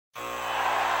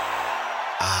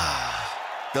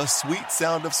The sweet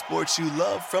sound of sports you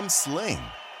love from Sling.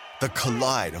 The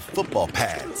collide of football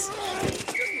pads.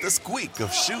 The squeak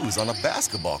of shoes on a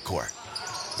basketball court.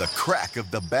 The crack of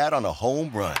the bat on a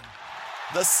home run.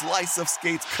 The slice of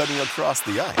skates cutting across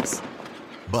the ice.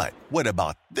 But what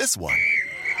about this one?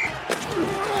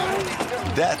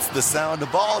 That's the sound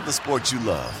of all the sports you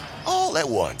love, all at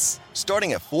once.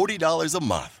 Starting at $40 a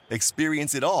month.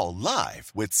 Experience it all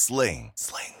live with Sling.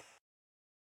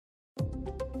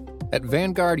 At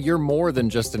Vanguard, you're more than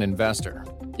just an investor.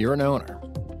 You're an owner.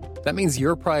 That means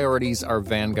your priorities are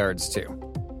Vanguard's too.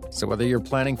 So whether you're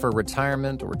planning for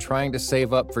retirement or trying to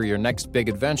save up for your next big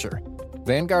adventure,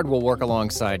 Vanguard will work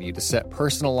alongside you to set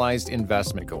personalized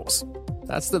investment goals.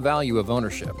 That's the value of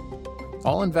ownership.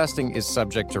 All investing is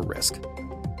subject to risk.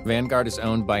 Vanguard is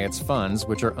owned by its funds,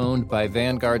 which are owned by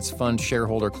Vanguard's fund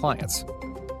shareholder clients.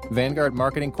 Vanguard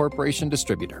Marketing Corporation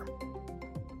Distributor.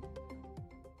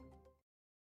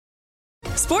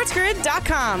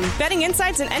 SportsGrid.com. Betting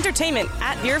insights and entertainment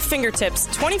at your fingertips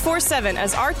 24/7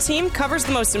 as our team covers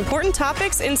the most important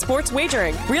topics in sports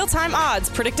wagering. Real-time odds,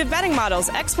 predictive betting models,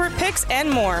 expert picks, and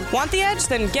more. Want the edge?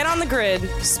 Then get on the grid.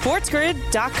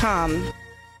 SportsGrid.com.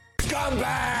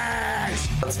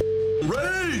 Scumbags!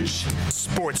 Rage!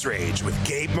 Sports Rage with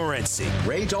Gabe Morency.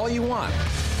 Rage all you want.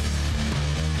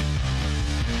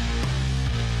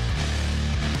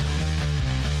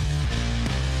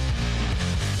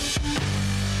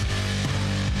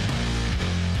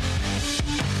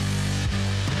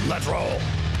 Let's roll.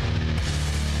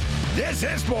 This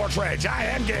is Sports Rage. I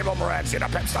am Gabe Morency. The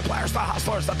pimps, the players, the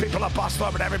hustlers, the people that bustle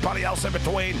them, and everybody else in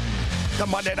between. The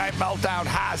Monday Night Meltdown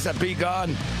has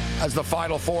begun as the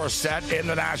Final Four set in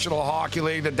the National Hockey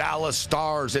League. The Dallas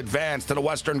Stars advance to the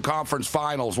Western Conference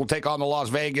Finals. We'll take on the Las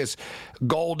Vegas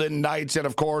Golden Knights. And,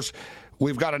 of course,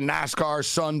 we've got a NASCAR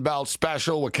Sun Belt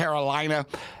special with Carolina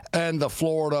and the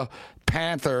Florida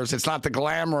Panthers. It's not the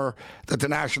glamour that the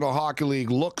National Hockey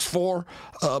League looks for,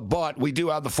 but we do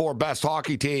have the four best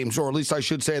hockey teams, or at least I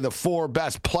should say the four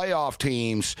best playoff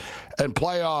teams and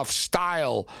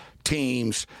playoff-style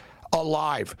teams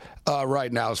alive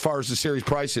right now. As far as the series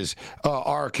prices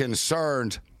are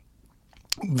concerned,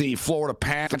 the Florida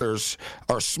Panthers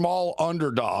are small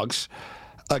underdogs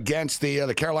against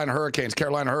the Carolina Hurricanes.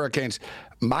 Carolina Hurricanes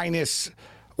minus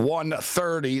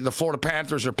 130. The Florida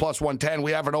Panthers are plus 110.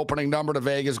 We have an opening number to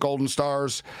Vegas Golden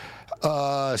Stars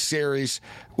series.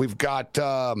 We've got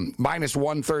minus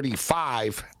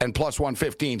 135 and plus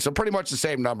 115. So pretty much the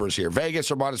same numbers here.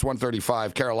 Vegas are minus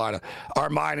 135. Carolina are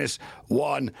minus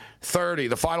 130.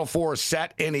 The Final Four is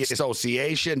set in the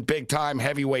association. Big-time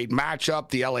heavyweight matchup.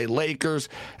 The LA Lakers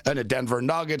and the Denver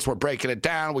Nuggets. We're breaking it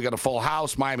down. We got a full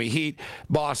house. Miami Heat,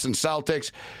 Boston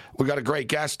Celtics. We got a great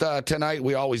guest tonight.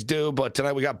 We always do. But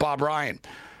tonight we got Bob Ryan.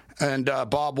 And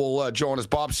Bob will join us.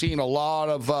 Bob's seen a lot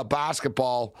of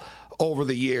basketball over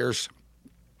the years.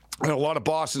 And a lot of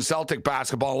Boston Celtic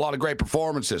basketball, a lot of great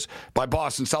performances by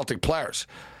Boston Celtic players.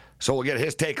 So we'll get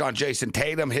his take on Jason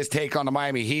Tatum, his take on the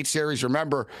Miami Heat series.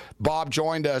 Remember, Bob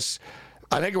joined us,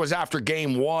 I think it was after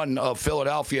game one of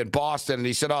Philadelphia and Boston, and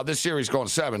he said, this series is going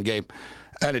 7, Gabe.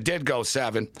 And it did go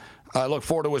 7. I look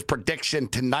forward to his prediction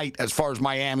tonight as far as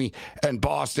Miami and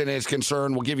Boston is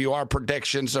concerned. We'll give you our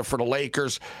predictions for the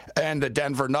Lakers and the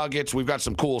Denver Nuggets. We've got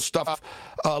some cool stuff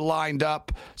lined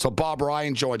up. So Bob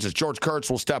Ryan joins us. George Kurtz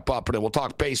will step up, and then we'll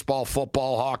talk baseball,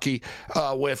 football, hockey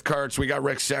with Kurtz. We got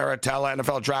Rick Saratella,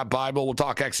 NFL Draft Bible. We'll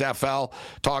talk XFL,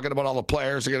 talking about all the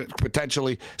players that are going to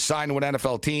potentially sign with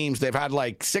NFL teams. They've had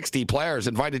like 60 players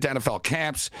invited to NFL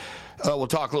camps. We'll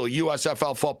talk a little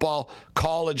USFL football,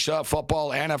 college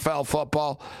football, NFL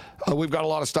football. We've got a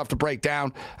lot of stuff to break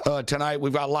down tonight.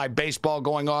 We've got live baseball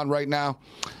going on right now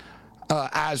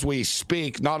as we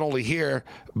speak, not only here,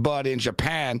 but in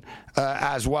Japan,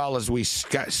 as well as we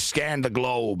scan the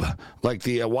globe, like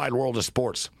the wide world of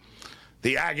sports.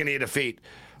 The agony of defeat.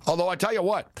 Although I tell you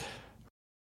what,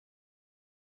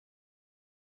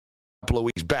 a couple of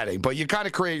weeks betting, but you kind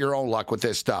of create your own luck with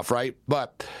this stuff, right?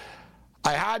 But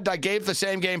I gave the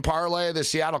same game parlay, the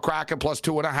Seattle Kraken plus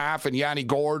 2.5 and Yanni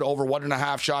Gourde over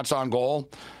 1.5 shots on goal.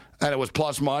 And it was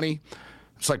plus money.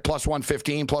 It's like plus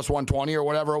 115, plus 120 or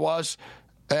whatever it was.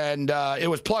 And it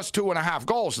was plus 2.5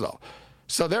 goals, though.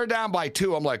 So they're down by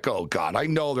 2. I'm like, oh, God, I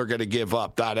know they're going to give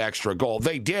up that extra goal.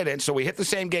 They didn't, so we hit the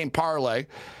same game parlay.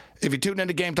 If you tune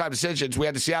into Game Time Decisions, we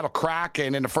had the Seattle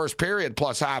Kraken in the first period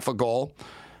plus half a goal.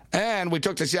 And we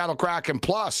took the Seattle Kraken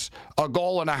plus 1.5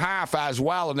 goals as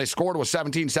well, and they scored with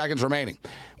 17 seconds remaining.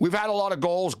 We've had a lot of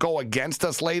goals go against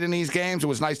us late in these games. It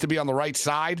was nice to be on the right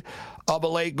side of a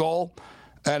late goal.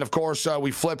 And, of course, we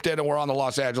flipped it, and we're on the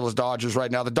Los Angeles Dodgers right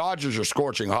now. The Dodgers are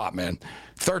scorching hot, man.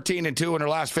 13-2 in their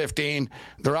last 15.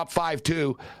 They're up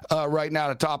 5-2 right now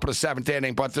at the top of the seventh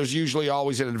inning, but there's usually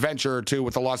always an adventure or two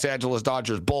with the Los Angeles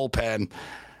Dodgers bullpen.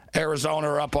 Arizona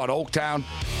are up on Oaktown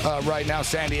right now.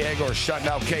 San Diego are shutting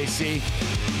out KC.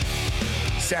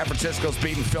 San Francisco's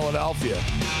beating Philadelphia.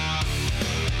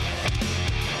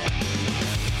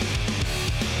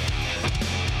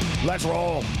 Let's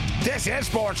roll. This is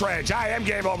Sports Rage. I am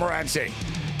Gabe Morency.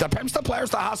 The pimps, the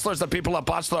players, the hustlers, the people that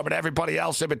bustle them, and everybody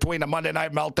else in between. The Monday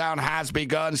Night Meltdown has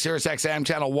begun. SiriusXM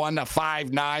channel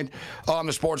 159 on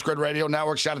the SportsGrid Radio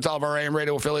Network. Shout out to all of our AM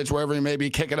radio affiliates, wherever you may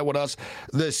be kicking it with us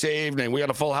this evening. We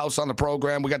got a full house on the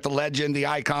program. We got the legend, the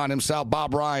icon himself,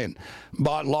 Bob Ryan,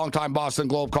 longtime Boston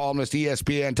Globe columnist,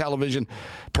 ESPN television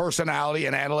personality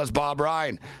and analyst Bob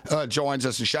Ryan joins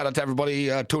us. And shout out to everybody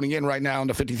tuning in right now on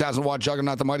the 50,000-watt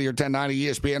juggernaut, the mightier 1090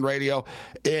 ESPN radio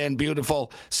in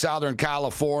beautiful Southern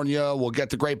California. We'll get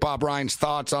the great Bob Ryan's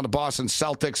thoughts on the Boston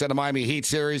Celtics and the Miami Heat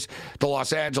series, the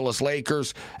Los Angeles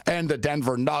Lakers, and the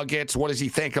Denver Nuggets. What does he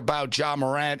think about Ja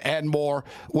Morant and more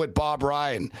with Bob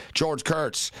Ryan? George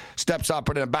Kurtz steps up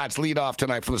in a bats leadoff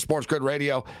tonight from the SportsGrid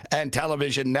radio and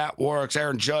television networks.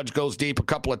 Aaron Judge goes deep a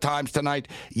couple of times tonight.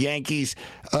 Yankees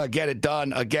get it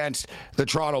done against the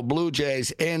Toronto Blue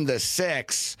Jays in the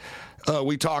sixth.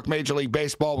 We talk Major League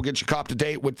Baseball. We'll get you up to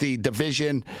date with the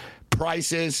division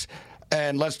prices.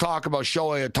 And let's talk about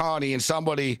Shohei Ohtani. And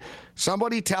somebody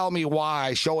tell me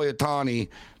why Shohei Ohtani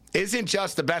isn't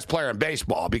just the best player in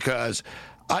baseball, because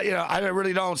I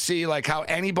really don't see like how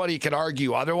anybody could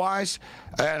argue otherwise.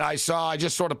 And I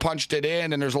just sort of punched it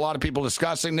in, and there's a lot of people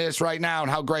discussing this right now and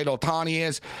how great Ohtani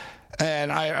is.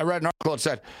 And I read an article that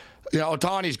said,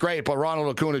 Ohtani's great, but Ronald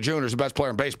Acuna Jr. is the best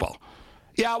player in baseball.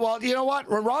 Yeah, well, you know what?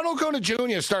 When Ronald Acuna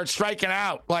Jr. starts striking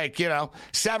out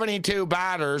 72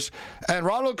 batters, and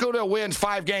Ronald Acuna wins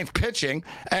 5 games pitching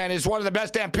and is one of the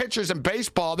best damn pitchers in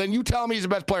baseball, then you tell me he's the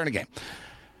best player in the game.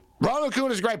 Ronald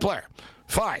Acuna is a great player.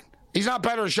 Fine. He's not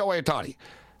better than Shohei Ohtani.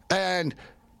 And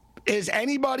is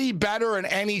anybody better in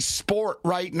any sport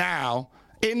right now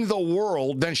in the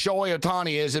world than Shohei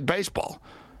Ohtani is in baseball?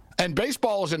 And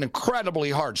baseball is an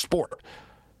incredibly hard sport.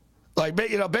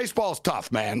 Baseball's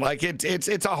tough, man.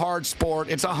 It's a hard sport.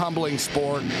 It's a humbling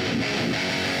sport.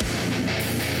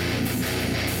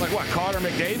 What, Connor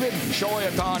McDavid? Shohei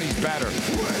Ohtani's better.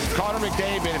 Connor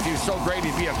McDavid, if he was so great,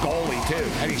 he'd be a goalie, too.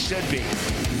 And he should be.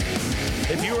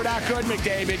 If you were that good,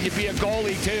 McDavid, you'd be a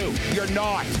goalie, too. You're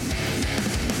not.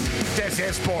 This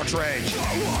is Sports Rage.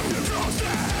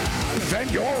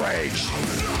 Vent your rage.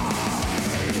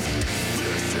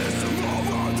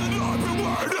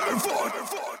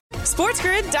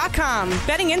 SportsGrid.com.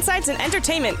 Betting insights and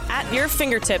entertainment at your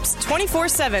fingertips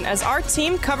 24/7 as our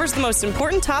team covers the most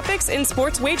important topics in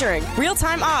sports wagering.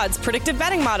 Real-time odds, predictive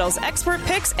betting models, expert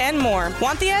picks, and more.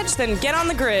 Want the edge? Then get on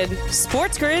the grid.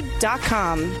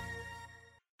 SportsGrid.com.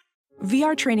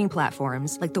 VR training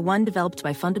platforms, like the one developed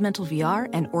by Fundamental VR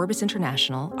and Orbis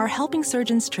International, are helping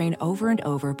surgeons train over and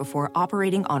over before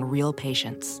operating on real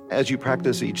patients. As you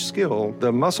practice each skill,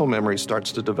 the muscle memory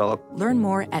starts to develop. Learn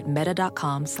more at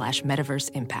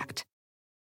meta.com/metaverseimpact.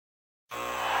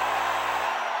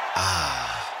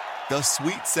 The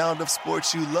sweet sound of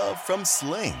sports you love from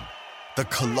Sling. The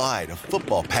collide of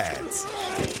football pads.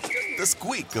 The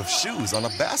squeak of shoes on a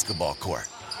basketball court.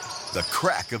 The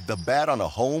crack of the bat on a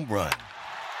home run.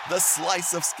 The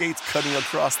slice of skates cutting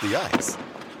across the ice.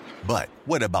 But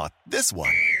what about this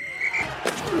one?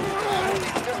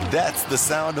 That's the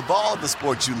sound of all the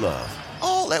sports you love,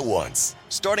 all at once.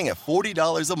 Starting at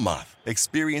 $40 a month.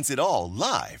 Experience it all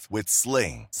live with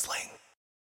Sling.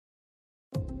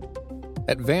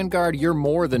 At Vanguard, you're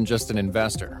more than just an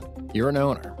investor. You're an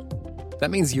owner.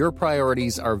 That means your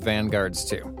priorities are Vanguard's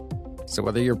too. So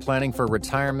whether you're planning for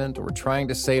retirement or trying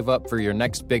to save up for your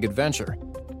next big adventure,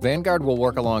 Vanguard will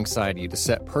work alongside you to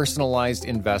set personalized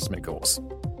investment goals.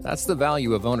 That's the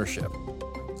value of ownership.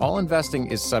 All investing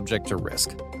is subject to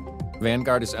risk.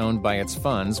 Vanguard is owned by its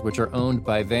funds, which are owned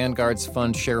by Vanguard's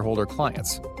fund shareholder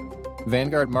clients.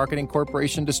 Vanguard Marketing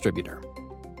Corporation Distributor.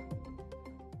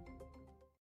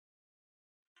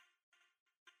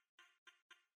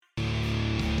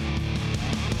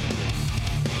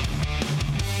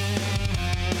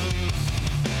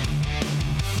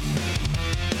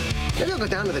 Maybe I'll go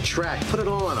down to the track, put it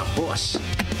all on a horse.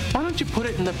 Why don't you put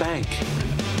it in the bank?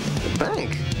 The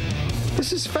bank?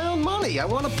 This is found money. I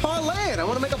want to parlay it. I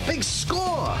want to make a big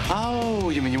score.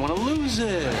 Oh, you mean you want to lose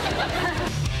it?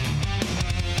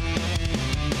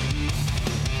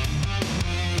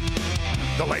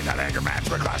 The late night anger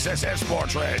management class. This is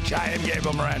Sports Ridge. I am Gabe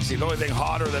Morency. The only thing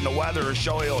hotter than the weather is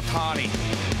Shohei Ohtani.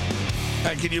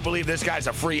 And can you believe this guy's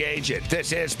a free agent?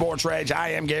 This is Sports Rage. I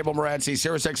am Gabe Morency,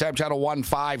 Sirius XM Channel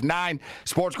 159,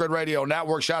 SportsGrid Radio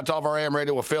Network. Shout out to all of our AM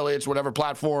radio affiliates, whatever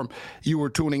platform you were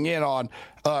tuning in on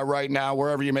right now,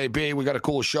 wherever you may be. We got a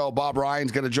cool show. Bob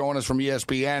Ryan's going to join us from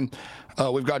ESPN.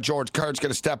 We've got George Kurtz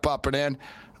going to step up and in.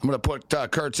 I'm going to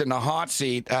put Kurtz in the hot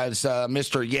seat as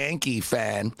Mr. Yankee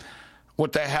fan.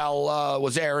 What the hell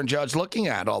was Aaron Judge looking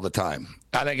at all the time?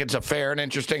 I think it's a fair and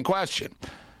interesting question.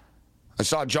 I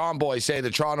saw John Boy say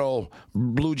the Toronto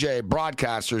Blue Jay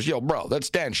broadcasters, yo, bro, that's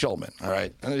Dan Shulman, all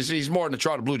right? And he's more than the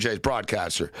Toronto Blue Jays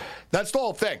broadcaster. That's the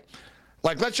whole thing.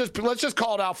 Like, let's just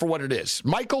call it out for what it is.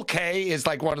 Michael Kay is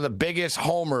like one of the biggest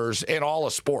homers in all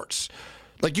of sports.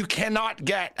 Like, you cannot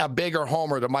get a bigger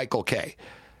homer than Michael Kay,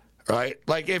 right?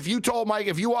 Like, if you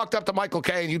walked up to Michael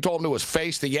Kay and you told him to his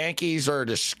face the Yankees are a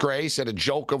disgrace and a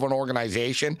joke of an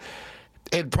organization,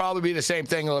 it'd probably be the same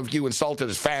thing if you insulted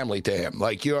his family to him.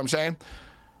 Like, you know what I'm saying?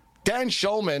 Dan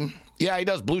Shulman, yeah, he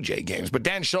does Blue Jay games, but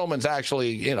Dan Shulman's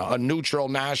actually, a neutral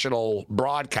national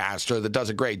broadcaster that does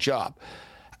a great job.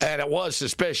 And it was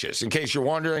suspicious. In case you're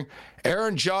wondering,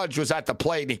 Aaron Judge was at the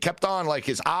plate, and he kept on, like,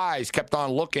 his eyes kept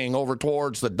on looking over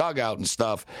towards the dugout and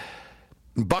stuff.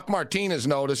 Buck Martinez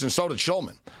noticed, and so did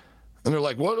Shulman. And they're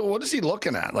like, what is he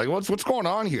looking at? Like, what's going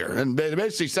on here? And they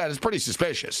basically said it's pretty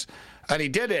suspicious. And he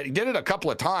did it. He did it a couple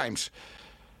of times.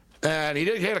 And he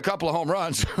did hit a couple of home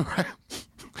runs.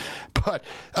 But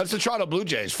that's the Toronto Blue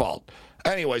Jays' fault.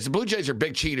 Anyways, the Blue Jays are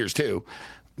big cheaters, too.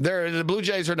 The Blue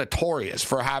Jays are notorious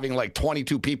for having, like,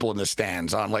 22 people in the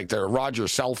stands on, like, their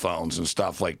Rogers cell phones and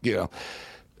stuff. Like,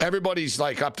 everybody's,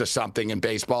 like, up to something in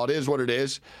baseball. It is what it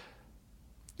is.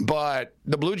 But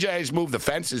the Blue Jays move the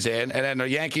fences in, and then the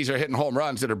Yankees are hitting home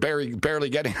runs that are barely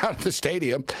getting out of the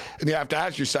stadium. And you have to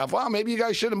ask yourself, well, maybe you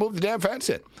guys should have moved the damn fence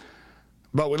in.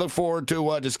 But we look forward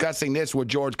to discussing this with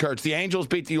George Kurtz. The Angels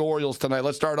beat the Orioles tonight.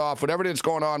 Let's start off with everything that's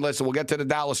going on. Listen, we'll get to the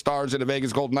Dallas Stars and the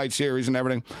Vegas Golden Knights series and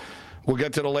everything. We'll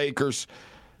get to the Lakers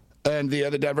and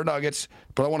the Denver Nuggets.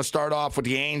 But I want to start off with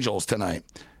the Angels tonight.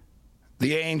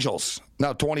 The Angels,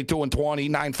 now 22-20,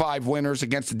 9-5 winners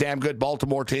against the damn good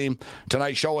Baltimore team.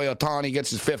 Tonight, Shohei Ohtani gets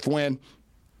his 5th win.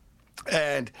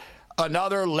 And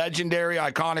another legendary,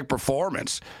 iconic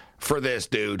performance for this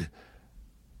dude.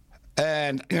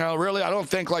 And, really, I don't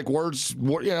think, like, words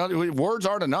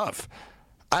aren't enough.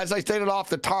 As I stated off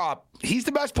the top, he's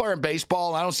the best player in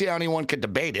baseball. I don't see how anyone could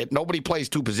debate it. Nobody plays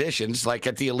two positions, like,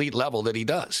 at the elite level that he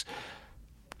does.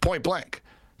 Point blank.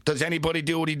 Does anybody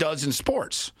do what he does in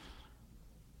sports?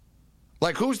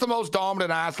 Like, who's the most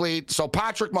dominant athlete? So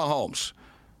Patrick Mahomes.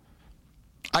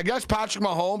 I guess Patrick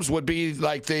Mahomes would be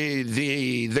like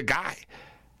the guy.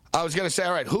 I was going to say,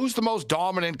 all right, who's the most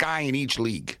dominant guy in each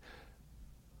league?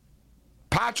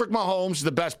 Patrick Mahomes is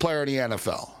the best player in the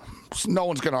NFL. No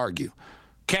one's going to argue.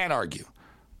 Can't argue.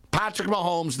 Patrick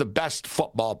Mahomes, the best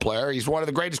football player. He's one of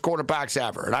the greatest quarterbacks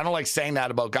ever. And I don't like saying that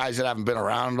about guys that haven't been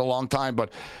around in a long time, but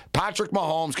Patrick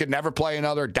Mahomes could never play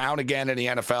another down again in the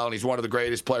NFL, and he's one of the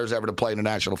greatest players ever to play in the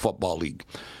National Football League.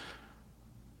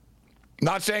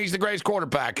 Not saying he's the greatest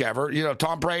quarterback ever.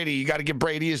 Tom Brady, you got to give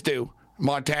Brady his due.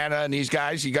 Montana and these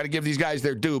guys, you got to give these guys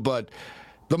their due, but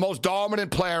the most dominant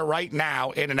player right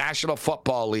now in the National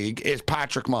Football League is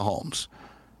Patrick Mahomes.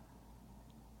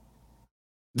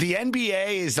 The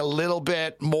NBA is a little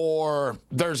bit more,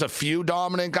 there's a few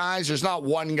dominant guys. There's not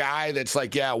one guy that's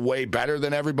like, way better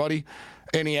than everybody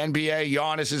in the NBA.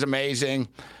 Giannis is amazing.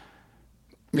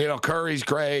 Curry's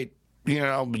great.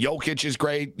 Jokic is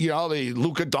great. The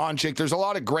Luka Doncic. There's a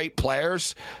lot of great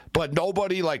players, but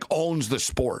nobody, like, owns the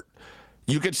sport.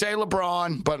 You could say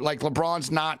LeBron, but, like, LeBron's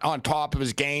not on top of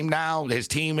his game now. His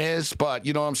team is, but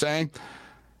you know what I'm saying?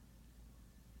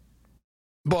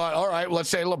 But, all right, let's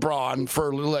say LeBron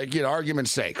for, like, argument's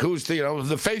sake. Who's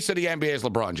the face of the NBA is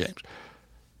LeBron James.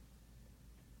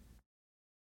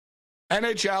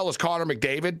 NHL is Connor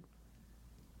McDavid.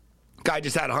 Guy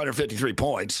just had 153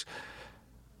 points.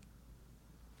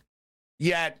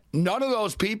 Yet, none of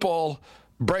those people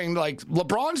bring, like,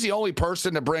 LeBron's the only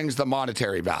person that brings the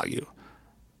monetary value.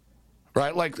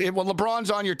 Right? Like, when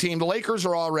LeBron's on your team, the Lakers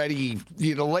are already,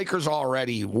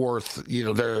 worth,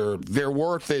 their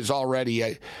worth is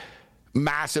already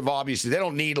massive, obviously. They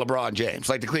don't need LeBron James.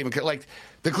 Like the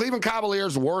Cleveland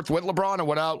Cavaliers' worth with LeBron and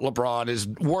without LeBron is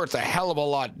worth a hell of a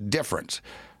lot different.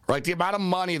 Right? The amount of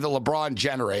money that LeBron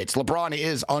generates, LeBron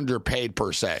is underpaid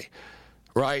per se.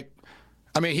 Right?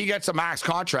 I mean, he gets a max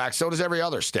contract, so does every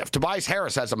other stiff. Tobias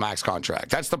Harris has a max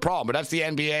contract. That's the problem. But that's the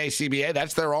NBA, CBA,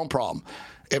 that's their own problem.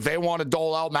 if they want to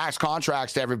dole out max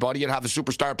contracts to everybody and have the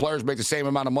superstar players make the same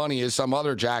amount of money as some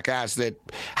other jackass that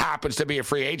happens to be a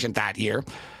free agent that year,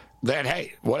 then,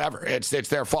 hey, whatever. It's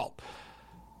their fault.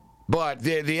 But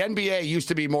the NBA used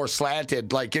to be more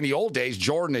slanted. Like in the old days,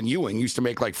 Jordan and Ewing used to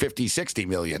make like 50, 60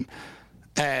 million.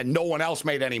 And no one else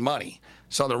made any money.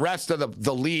 So the rest of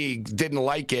the league didn't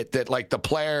like it that like the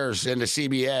players in the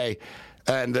CBA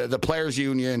and the players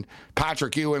union,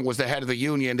 Patrick Ewing was the head of the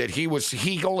union, that he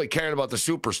only cared about the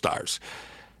superstars,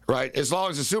 right? As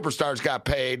long as the superstars got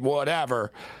paid,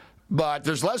 whatever. But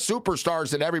there's less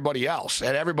superstars than everybody else.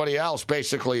 And everybody else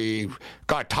basically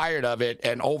got tired of it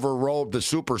and overrode the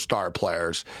superstar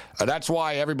players. That's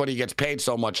why everybody gets paid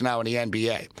so much now in the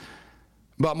NBA.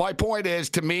 But my point is,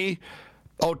 to me,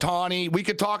 Ohtani, we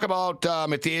could talk about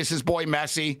Matthias's boy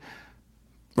Messi,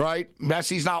 right?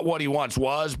 Messi's not what he once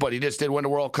was, but he just did win the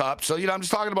World Cup. So, I'm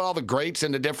just talking about all the greats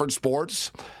in the different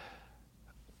sports.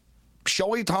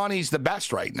 Shohei Ohtani's the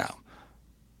best right now.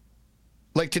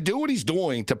 Like, to do what he's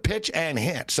doing, to pitch and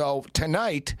hit. So,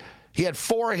 tonight, he had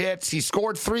 4 hits. He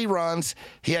scored 3 runs.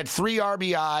 He had 3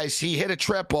 RBIs. He hit a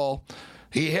triple.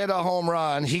 He hit a home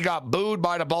run. He got booed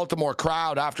by the Baltimore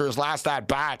crowd after his last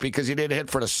at-bat because he didn't hit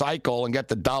for the cycle and get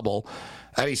the double.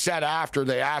 And he said after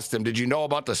they asked him, did you know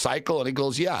about the cycle? And he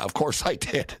goes, yeah, of course I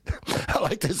did. I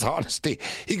like this honesty.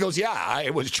 He goes, yeah, I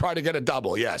was trying to get a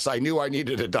double. Yes, I knew I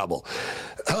needed a double.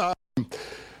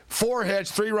 4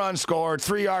 hits, 3 runs scored,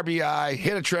 3 RBI,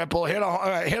 hit a triple, hit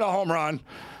a home run.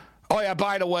 Oh, yeah,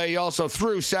 by the way, he also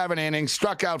threw 7 innings,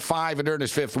 struck out 5, and earned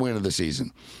his 5th win of the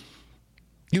season.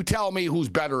 You tell me who's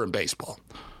better in baseball.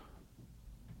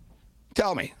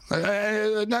 Tell me.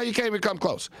 No, you can't even come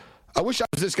close. I wish I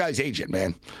was this guy's agent,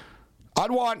 man.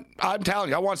 I'm telling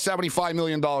you, I want $75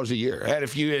 million a year. And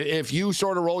if you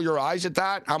sort of roll your eyes at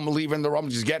that, I'm leaving the room,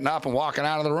 just getting up and walking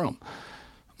out of the room.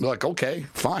 I'm like, okay,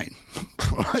 fine.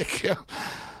 Like, yeah,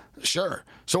 sure.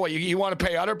 So what, you want to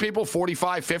pay other people $45,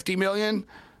 $50 million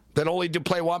that only do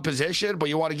play one position, but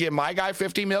you want to give my guy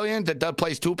 $50 million that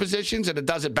plays 2 positions and it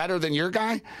does it better than your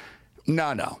guy?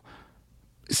 No.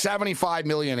 $75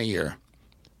 million a year.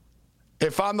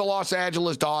 If I'm the Los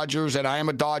Angeles Dodgers and I am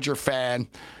a Dodger fan,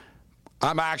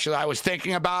 I was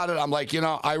thinking about it. I'm like,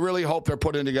 I really hope they're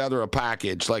putting together a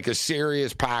package, like a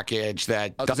serious package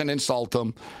that doesn't insult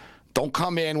them. Don't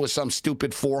come in with some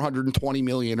stupid $420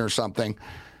 million or something.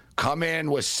 Come in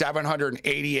with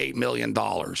 $788 million.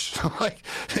 Like,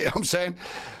 you know what I'm saying?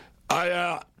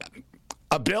 $1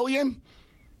 billion?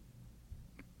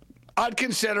 I'd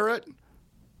consider it.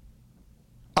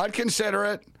 I'd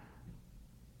consider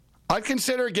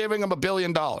giving him $1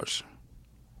 billion.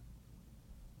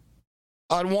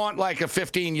 I'd want like a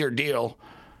 15-year deal,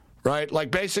 right?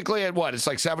 Like basically at what? It's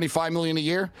like $75 million a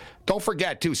year. Don't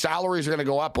forget, too, salaries are going to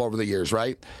go up over the years,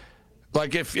 right?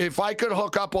 Like if I could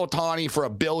hook up Ohtani for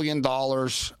 $1 billion,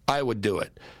 I would do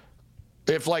it.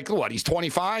 If he's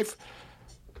 25?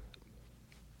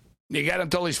 You get him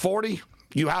until he's 40?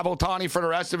 You have Ohtani for the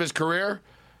rest of his career?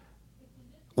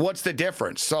 What's the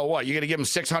difference? So what? You're going to give him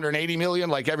 $680 million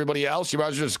like everybody else? You might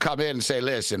as well just come in and say,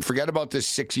 listen, forget about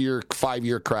this 6-year,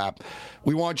 5-year crap.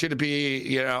 We want you to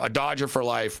be, a Dodger for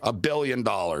life, $1 billion.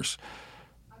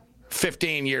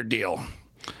 15-year deal.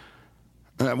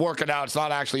 And work it out, it's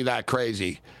not actually that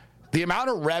crazy. The amount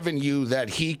of revenue that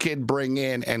he could bring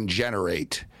in and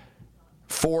generate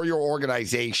for your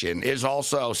organization is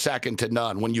also second to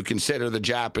none when you consider the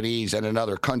Japanese and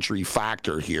another country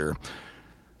factor here.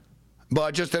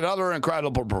 But just another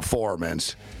incredible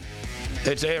performance.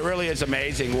 It really is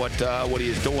amazing what he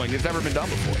is doing. It's never been done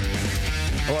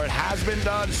before. Or it has been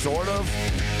done, sort of.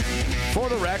 For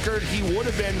the record, he would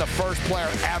have been the first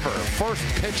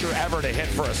pitcher ever to hit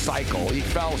for a cycle. He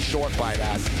fell short by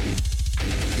that.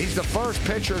 He's the first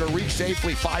pitcher to reach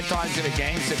safely 5 times in a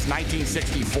game since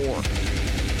 1964.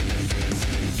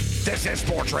 This is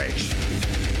Sports Rage.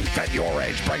 At your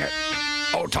age, bring it.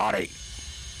 Ohtani.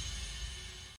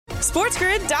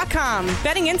 SportsGrid.com.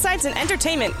 Betting insights and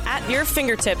entertainment at your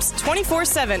fingertips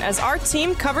 24/7 as our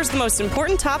team covers the most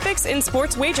important topics in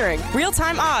sports wagering.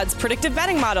 Real-time odds, predictive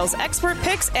betting models, expert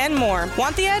picks, and more.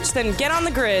 Want the edge? Then get on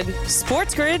the grid.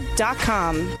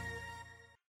 SportsGrid.com.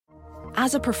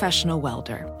 As a professional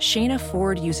welder, Shayna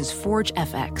Ford uses Forge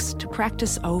FX to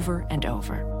practice over and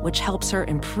over, which helps her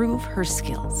improve her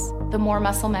skills. The more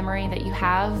muscle memory that you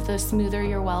have, the smoother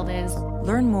your weld is.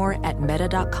 Learn more at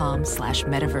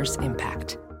meta.com/metaverse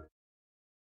impact.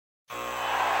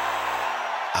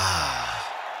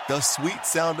 The sweet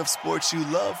sound of sports you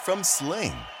love from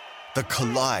Sling. The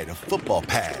collide of football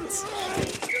pads.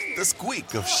 The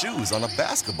squeak of shoes on a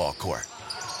basketball court.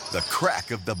 The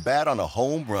crack of the bat on a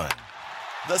home run.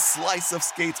 the slice of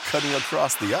skates cutting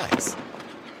across the ice.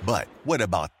 But what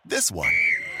about this one?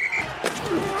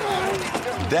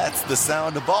 That's the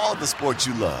sound of all the sports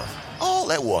you love,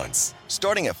 all at once.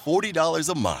 Starting at $40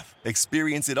 a month.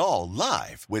 Experience it all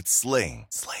live with Sling.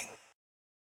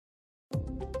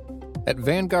 At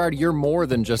Vanguard, you're more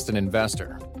than just an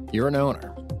investor. You're an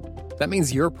owner. That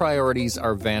means your priorities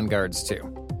are Vanguard's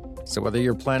too. So whether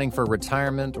you're planning for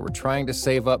retirement or trying to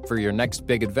save up for your next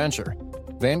big adventure,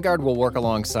 Vanguard will work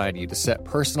alongside you to set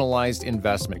personalized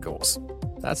investment goals.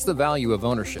 That's the value of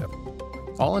ownership.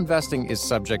 All investing is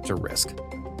subject to risk.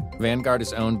 Vanguard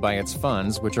is owned by its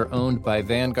funds, which are owned by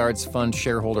Vanguard's fund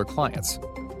shareholder clients.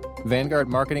 Vanguard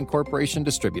Marketing Corporation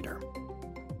Distributor.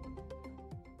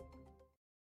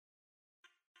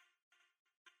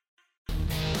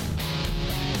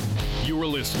 You are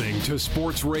listening to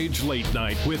Sports Rage Late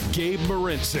Night with Gabe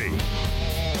Morency.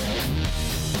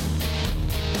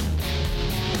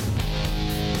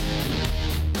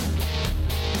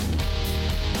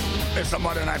 It's the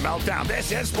Monday Night Meltdown.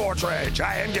 This is Sports Rage.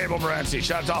 I am Gabe Morency.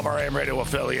 Shout out to all of our AM radio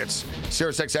affiliates.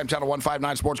 Sirius XM Channel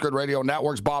 159, SportsGrid Radio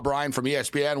Networks. Bob Ryan from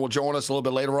ESPN will join us a little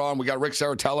bit later on. We got Rick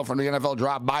Saratella from the NFL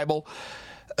Draft Bible.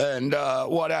 And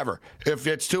whatever. If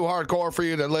it's too hardcore for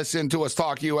you to listen to us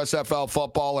talk USFL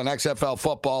football and XFL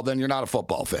football, then you're not a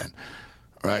football fan.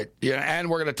 Right? Yeah, and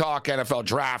we're going to talk NFL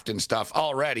draft and stuff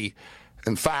already.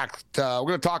 In fact, we're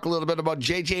going to talk a little bit about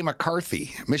J.J.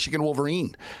 McCarthy, Michigan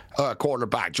Wolverine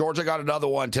quarterback. Georgia got another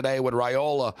one today with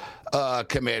Raiola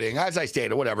committing. As I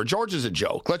stated, whatever. Georgia's a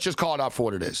joke. Let's just call it out for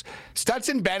what it is.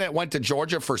 Stetson Bennett went to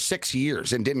Georgia for 6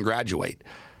 years and didn't graduate.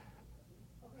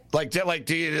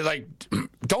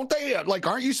 Don't they,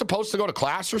 aren't you supposed to go to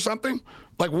class or something?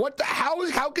 Like,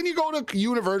 how can you go to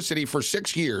university for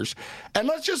 6 years? And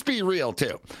let's just be real,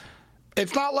 too.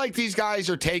 It's not like these guys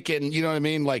are taking, you know what I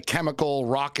mean, like chemical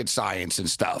rocket science and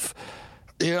stuff.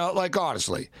 You know, like,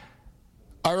 honestly.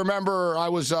 I remember I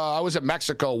was in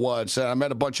Mexico once, and I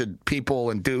met a bunch of people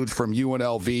and dudes from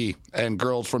UNLV and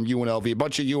girls from UNLV, a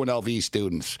bunch of UNLV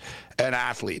students and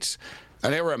athletes.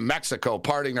 And they were in Mexico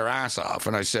partying their ass off.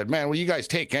 And I said, man, what do you guys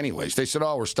take anyways? They said,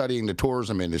 oh, we're studying the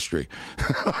tourism industry.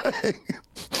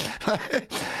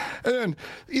 And,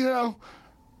 you know,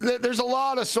 there's a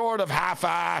lot of sort of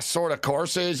half-ass sort of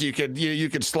courses you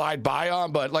could slide by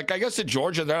on. But, like, I guess at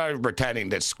Georgia, they're not even pretending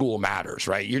that school matters,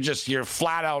 right? You're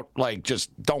flat out, like, just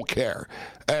don't care.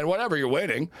 And whatever, you're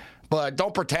winning. But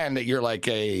don't pretend that you're like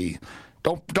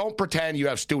don't pretend you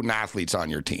have student athletes on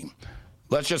your team.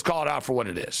 Let's just call it out for what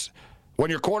it is. When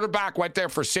your quarterback went there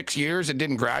for 6 years and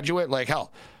didn't graduate, like,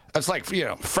 hell, that's like, you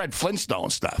know, Fred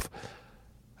Flintstone stuff.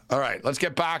 All right, let's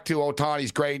get back to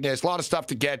Ohtani's greatness. A lot of stuff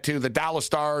to get to. The Dallas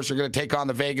Stars are going to take on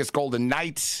the Vegas Golden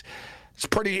Knights. It's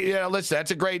pretty, you know, listen, that's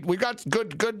a great, we've got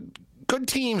good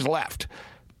teams left.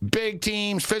 Big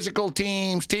teams, physical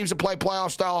teams that play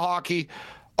playoff-style hockey.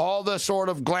 All the sort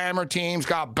of glamour teams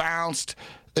got bounced.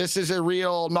 This is a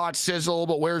real, not sizzle,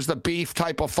 but where's the beef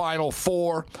type of Final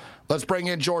Four. Let's bring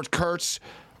in George Kurtz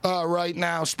right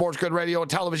now, SportsGrid Radio and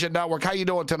Television Network. How you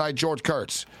doing tonight, George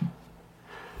Kurtz?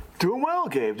 Doing well,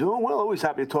 Gabe. Doing well. Always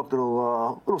happy to talk a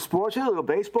little sports here, a little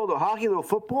baseball, a little hockey, a little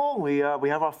football. We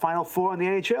have our Final Four in the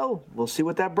NHL. We'll see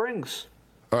what that brings.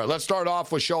 All right, let's start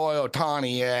off with Shohei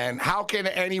Ohtani. And how can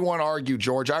anyone argue,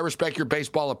 George? I respect your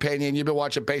baseball opinion. You've been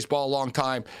watching baseball a long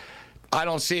time. I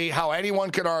don't see how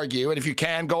anyone can argue, and if you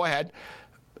can, go ahead,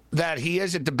 that he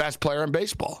isn't the best player in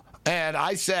baseball. And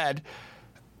I said,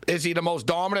 is he the most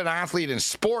dominant athlete in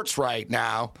sports right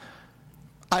now?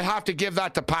 I have to give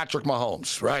that to Patrick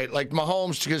Mahomes, right? Like,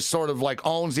 Mahomes just sort of like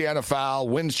owns the NFL,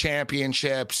 wins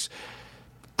championships.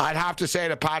 I'd have to say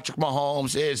that Patrick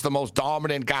Mahomes is the most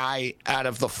dominant guy out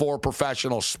of the four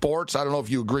professional sports. I don't know if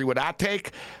you agree with that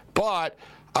take, but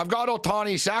I've got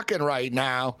Ohtani second right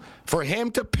now. For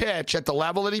him to pitch at the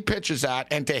level that he pitches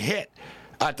at and to hit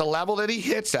at the level that he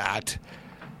hits at,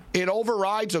 it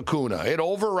overrides Acuna. It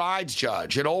overrides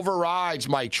Judge. It overrides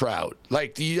Mike Trout.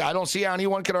 Like, I don't see how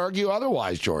anyone can argue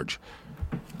otherwise, George.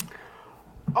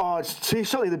 So he's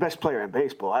certainly the best player in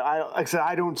baseball. Like I said,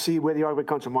 I don't see where the argument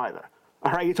comes from either.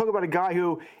 All right, you talk about a guy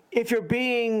who, if you're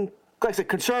being, like I said,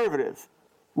 conservative,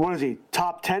 what is he,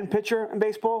 top 10 pitcher in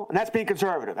baseball? And that's being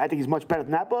conservative. I think he's much better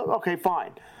than that, but okay,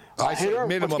 fine. I say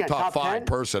minimum again, top 5 10?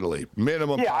 Personally.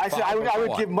 Minimum top 5. Yeah, I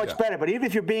would give much better. But even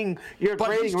if you're grading real hard.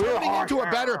 But he's turning into a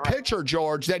better pitcher,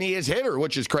 George, than he is hitter,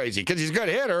 which is crazy. Because he's a good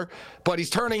hitter, but he's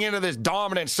turning into this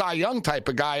dominant Cy Young type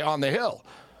of guy on the hill.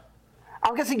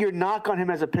 I'm guessing your knock on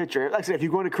him as a pitcher, like I said, if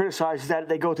you're going to criticize that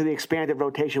they go to the expanded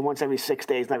rotation once every 6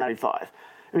 days, not every 5. If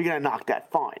you're going to knock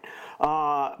that, fine.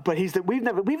 But we've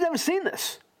never seen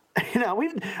this.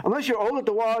 Unless you're old at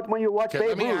the watch when you watch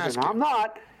Babe Ruth, and I'm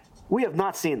not. We have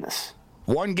not seen this.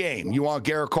 One game. You want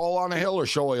Garrett Cole on the hill or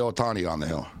Shohei Ohtani on the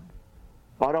hill?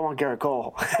 Well, I don't want Garrett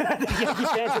Cole. The Yankee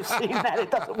fans have seen that.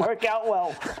 It doesn't work out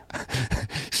well.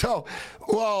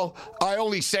 I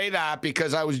only say that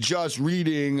because I was just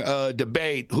reading a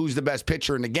debate, who's the best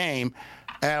pitcher in the game,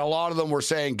 and a lot of them were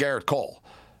saying Garrett Cole.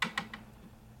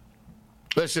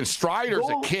 Listen, Strider's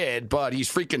a kid, but he's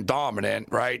freaking dominant,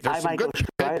 right? I might go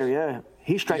Strider, yeah.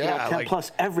 He's striking out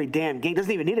 10-plus every damn game.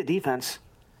 Doesn't even need a defense.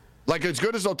 Like, as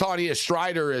good as Ohtani is,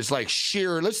 Strider is like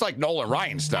it's like Nolan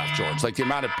Ryan stuff, George. Like the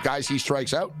amount of guys he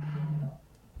strikes out.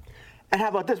 And how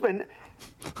about this? Are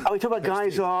we talking about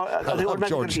guys are they automatically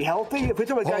going to be healthy? If we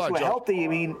talk about guys who are healthy, I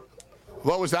mean.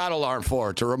 What was that alarm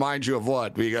for? To remind you of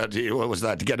what? What was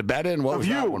that? To get a bet in? What was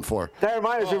that one for? That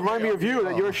remind me of you,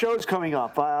 that your show's coming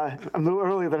up. I'm a little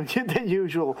earlier than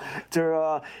usual,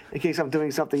 in case I'm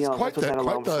doing something else. Quite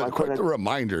the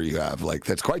reminder you have. Like,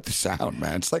 that's quite the sound,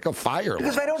 man. It's like a fire alarm.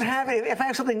 Because if I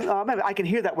have something, maybe I can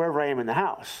hear that wherever I am in the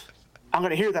house. I'm going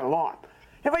to hear that alarm.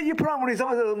 If you put on one of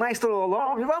these nice little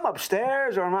alarms, if I'm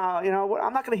upstairs or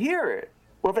I'm not going to hear it.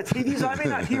 Well, if the TV's on, I may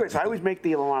not hear it, so I always make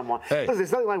the alarm on. Hey.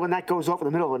 There's nothing like when that goes off in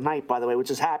the middle of the night, by the way, which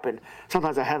has happened.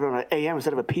 Sometimes I have it on an AM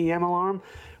instead of a PM alarm.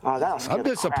 I'm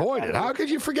disappointed. How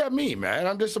could you forget me, man?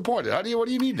 I'm disappointed. What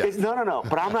do you need that? No.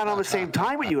 But I'm not on the same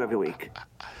time with you every week.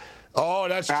 Oh,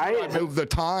 that's true. I moved the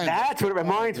time. That's what it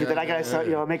reminds me that I got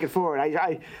to make it forward.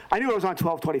 I knew I was on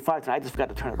 12:25 tonight. I just forgot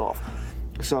to turn it off.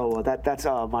 So that's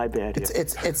my bad.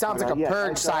 It sounds like a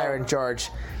purge siren,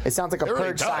 George. It sounds like a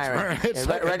purge siren. It's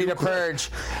ready to purge.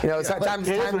 It's time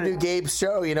to do Gabe's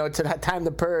show. It's time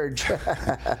to purge.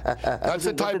 That's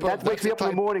the type that wakes me up in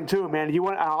the morning too, man.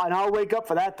 And I'll wake up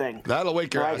for that thing. That'll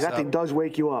wake your ass up. That thing does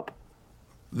wake you up.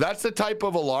 That's the type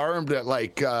of alarm that,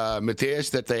 like, Matthias,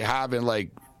 that they have in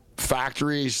like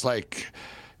factories, like.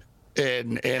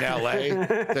 In LA,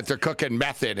 that they're cooking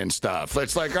meth in and stuff.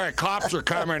 It's like, all right, cops are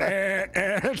coming, and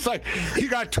it's like, you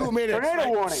got 2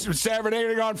 minutes.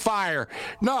 Serenading on fire.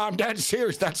 No, I'm dead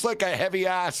serious. That's like a heavy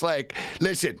ass, like,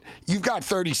 listen, you've got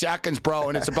 30 seconds, bro,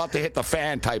 and it's about to hit the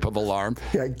fan type of alarm.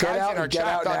 Yeah, get out and get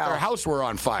out now. Their house were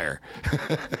on fire.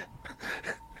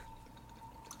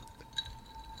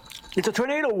 It's a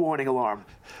tornado warning alarm.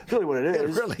 That's really what it is.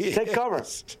 It really Take is. cover.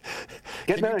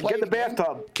 Get in the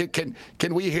bathtub.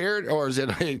 Can we hear it, or is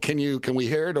it? Can we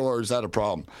hear it, or is that a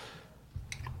problem?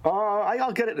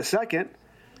 I'll get it in a second.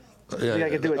 Yeah, I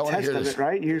can do a test of it,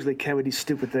 right? Usually can with these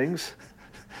stupid things.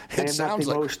 It sounds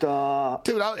like most.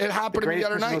 Dude, it happened to me the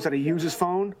other night. Knows how to use his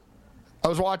phone. I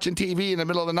was watching TV in the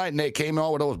middle of the night, and they came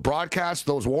on with those broadcasts,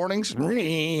 those warnings.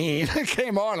 It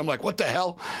came on. I'm like, what the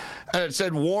hell? And it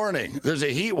said, warning. There's a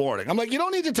heat warning. I'm like, you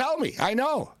don't need to tell me. I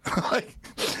know.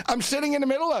 I'm sitting in the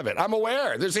middle of it. I'm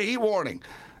aware. There's a heat warning.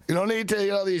 You don't need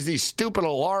to, these stupid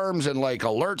alarms and, like,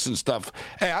 alerts and stuff.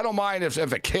 Hey, I don't mind if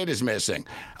a kid is missing.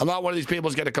 I'm not one of these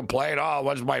people who's going to complain,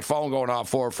 what's my phone going off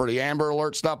for the Amber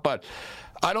Alert stuff, but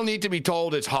I don't need to be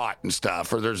told it's hot and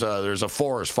stuff, or there's a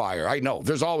forest fire. I know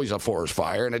there's always a forest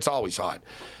fire, and it's always hot.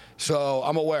 So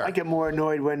I'm aware. I get more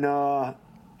annoyed when I'm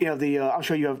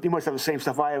sure you must have the same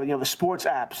stuff I have. The sports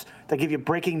apps that give you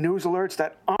breaking news alerts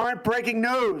that aren't breaking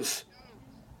news.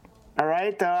 All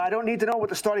right, I don't need to know what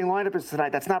the starting lineup is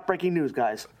tonight. That's not breaking news,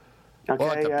 guys.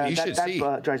 Okay,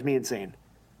 that drives me insane.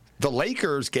 The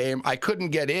Lakers game, I couldn't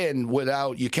get in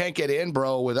you can't get in,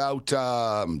 bro, without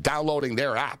downloading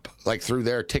their app, like through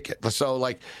their ticket. So,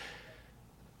 like,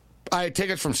 I had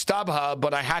tickets from StubHub,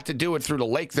 but I had to do it through the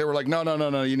Lake. They were like,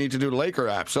 no, you need to do the Laker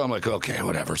app. So I'm like, okay,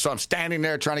 whatever. So I'm standing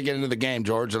there trying to get into the game,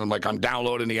 George, and I'm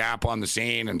downloading the app on the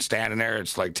scene and standing there.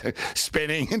 It's like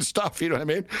spinning and stuff, you know what I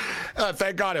mean?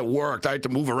 Thank God it worked. I had to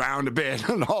move around a bit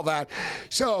and all that.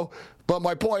 So, but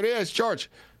my point is,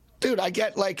 George, dude, I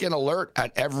get like an alert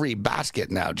at every basket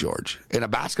now, George, in a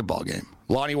basketball game.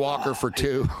 Lonnie Walker for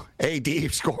 2,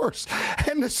 AD scores,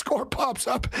 and the score pops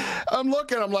up. I'm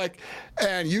looking, I'm like,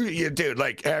 and you dude,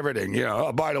 like everything,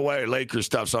 by the way, Lakers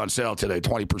stuff's on sale today,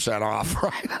 20% off,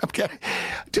 right? I'm kidding.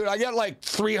 Dude, I get like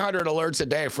 300 alerts a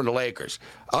day from the Lakers.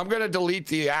 I'm going to delete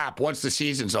the app once the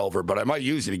season's over, but I might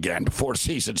use it again before the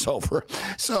season's over.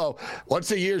 So once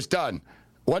the year's done,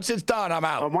 once it's done, I'm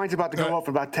out. Well, mine's about to go off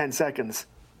in about 10 seconds.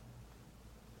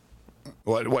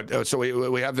 What? So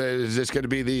we have is this going to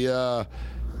be the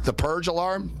purge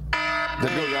alarm?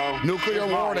 Nuclear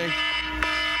warning.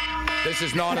 This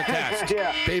is not a test.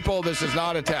 Yeah. People, this is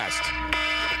not a test.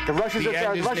 The Russians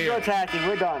are attacking.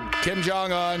 We're done. Kim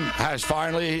Jong-un has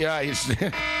finally,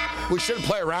 we shouldn't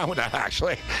play around with that,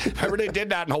 actually. Remember they did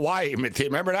that in Hawaii.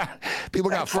 Remember that? People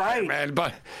got fired, man.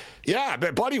 But Yeah,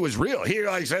 but Buddy was real. He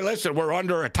said, listen, we're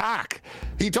under attack.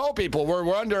 He told people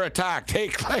we're under attack.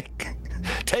 Take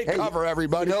cover,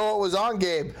 everybody. You know what was on,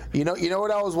 Gabe? You know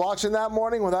what I was watching that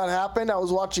morning when that happened? I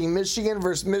was watching Michigan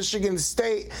versus Michigan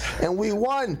State, and we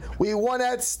won. We won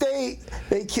at State.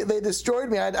 They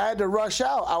destroyed me. I had to rush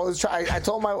out. I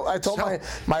told my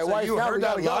wife. You heard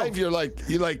that live? You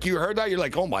heard that? You're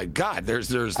like, oh my God!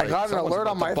 There's. I got an alert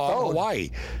on my phone. Hawaii.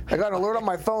 I got an alert on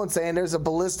my phone saying there's a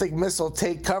ballistic missile.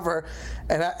 Take cover.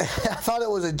 And I thought it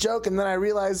was a joke, and then I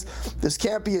realized this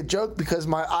can't be a joke because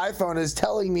my iPhone is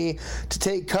telling me to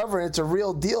take cover, and it's a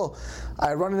real deal.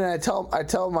 I run in and I tell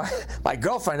my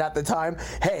girlfriend at the time,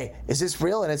 hey, is this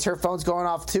real? And it's her phone's going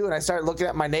off too. And I start looking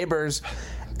at my neighbors,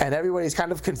 and everybody's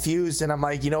kind of confused. And I'm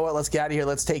like, you know what? Let's get out of here.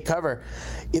 Let's take cover.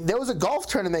 There was a golf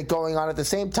tournament going on at the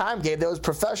same time, Gabe. There was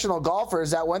professional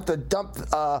golfers that went to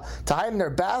hide in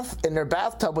their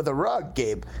bathtub with a rug,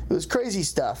 Gabe. It was crazy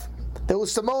stuff. There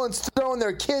was Samoans throwing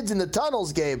their kids in the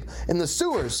tunnels, Gabe, in the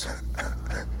sewers.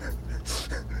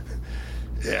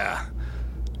 Yeah.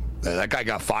 That guy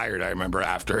got fired, I remember,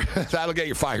 after. That'll get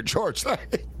you fired, George.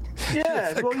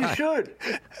 Yeah, well, you should.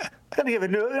 Got to give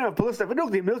it ballistic. But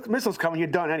nuclear missiles coming, you're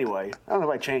done anyway. I don't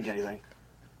know if I change anything.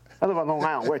 I live on Long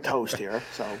Island. We're toast here,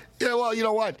 so. Yeah, well, you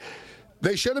know what?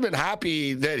 They should have been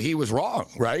happy that he was wrong,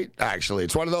 right? Actually,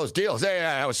 it's one of those deals. Hey,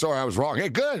 I was sorry I was wrong. Hey,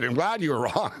 good. I'm glad you were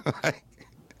wrong.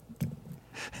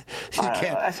 The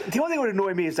only thing that would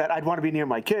annoy me is that I'd want to be near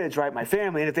my kids, right, my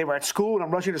family, and if they were at school and I'm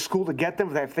rushing to school to get them,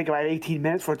 if I think I have 18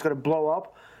 minutes before it's going to blow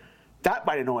up, that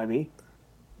might annoy me.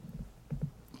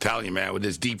 I'm telling you, man, with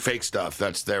this deep fake stuff,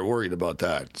 they're worried about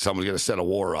that. Someone's going to set a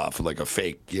war off, like a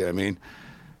fake, you know what I mean?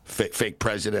 Fake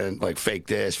president, like fake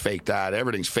this, fake that.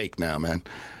 Everything's fake now, man.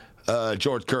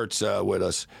 George Kurtz with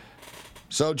us.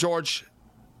 So, George,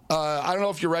 I don't know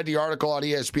if you read the article on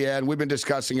ESPN. We've been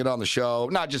discussing it on the show.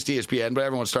 Not just ESPN, but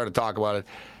everyone started to talk about it.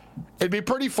 It'd be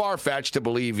pretty far-fetched to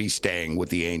believe he's staying with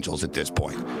the Angels at this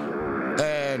point.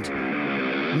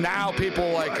 And now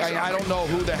people, I don't know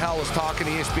who the hell is talking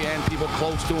to ESPN, people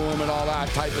close to him and all that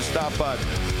type of stuff, but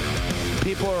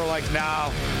people are like,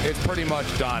 no, it's pretty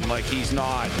much done. Like, he's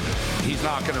not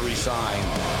going to resign.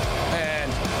 And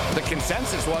the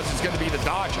consensus was it's going to be the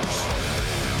Dodgers.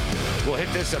 We'll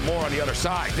hit this and more on the other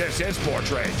side. This is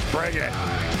Sports Rage. Bring it.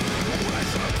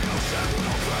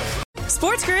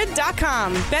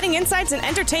 SportsGrid.com. Betting insights and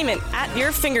entertainment at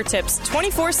your fingertips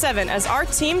 24/7 as our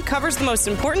team covers the most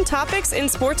important topics in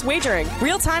sports wagering.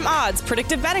 Real-time odds,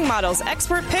 predictive betting models,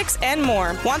 expert picks, and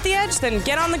more. Want the edge? Then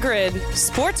get on the grid.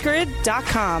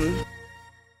 SportsGrid.com.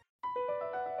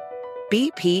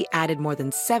 BP added more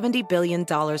than $70 billion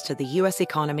to the U.S.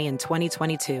 economy in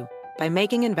 2022 by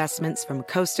making investments from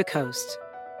coast to coast.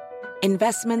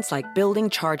 Investments like building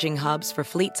charging hubs for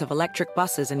fleets of electric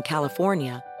buses in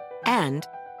California and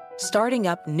starting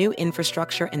up new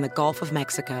infrastructure in the Gulf of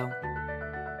Mexico.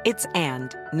 It's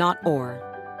and, not or.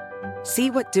 See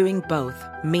what doing both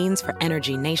means for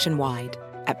energy nationwide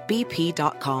at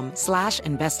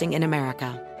bp.com/investing in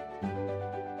America.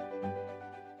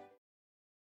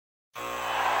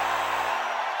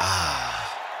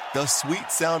 The sweet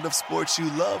sound of sports you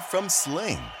love from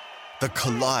Sling. The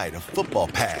collide of football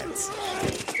pads.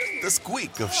 The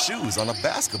squeak of shoes on a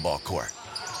basketball court.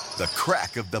 The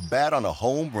crack of the bat on a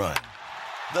home run.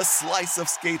 The slice of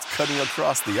skates cutting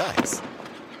across the ice.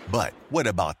 But what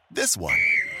about this one?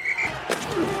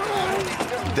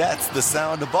 That's the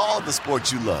sound of all the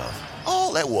sports you love,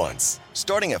 all at once.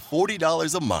 Starting at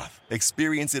 $40 a month.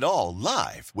 Experience it all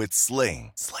live with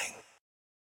Sling.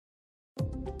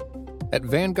 At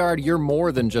Vanguard, you're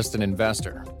more than just an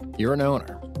investor. You're an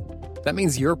owner. That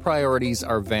means your priorities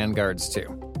are Vanguard's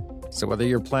too. So whether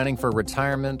you're planning for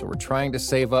retirement or trying to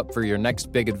save up for your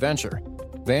next big adventure,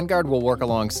 Vanguard will work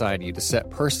alongside you to set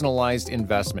personalized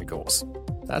investment goals.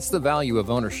 That's the value of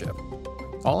ownership.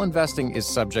 All investing is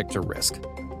subject to risk.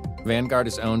 Vanguard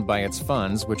is owned by its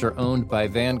funds, which are owned by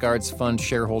Vanguard's fund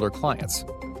shareholder clients.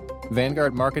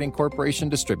 Vanguard Marketing Corporation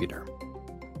Distributor.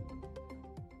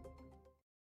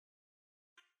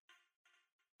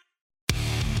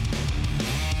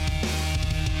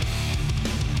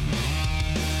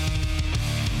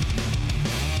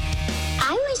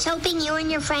 Hoping you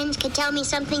and your friends could tell me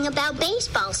something about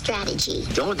baseball strategy.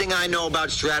 The only thing I know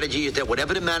about strategy is that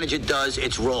whatever the manager does,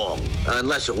 it's wrong.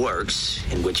 Unless it works,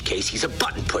 in which case he's a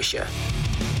button pusher.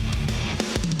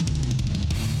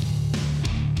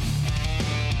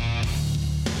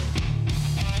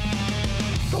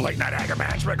 The late night anger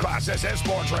management class. This is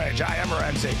Sports Rage. I am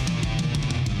Morency.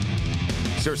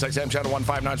 Sirius XM Channel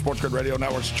 159, SportsGrid Radio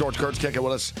Networks. George Kurtz kicking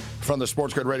with us from the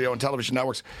SportsGrid Radio and Television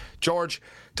Networks. George,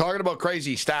 talking about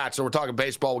crazy stats, so we're talking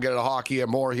baseball. We'll get into hockey and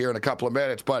more here in a couple of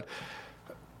minutes, but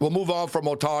we'll move on from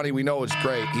Ohtani. We know it's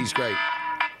great. He's great.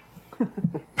 All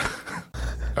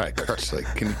right, Kurtz,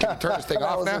 can you turn this thing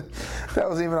off now? That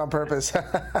was even on purpose.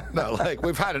 No,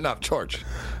 we've had enough, George.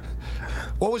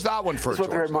 What was that one for, Just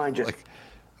want to remind you.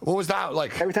 What was that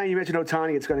like? Every time you mention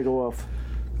Ohtani, it's going to go off.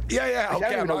 Yeah. Okay,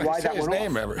 I don't know why that his went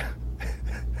name off. ever.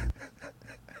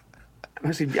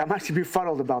 I'm actually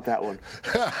befuddled about that one.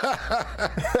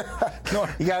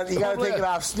 You got to take it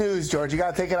off snooze, George. You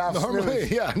got to take it off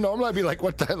snooze. Yeah, normally I'd be like,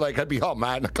 what the, I'd be all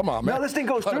mad. Come on, man. No, this thing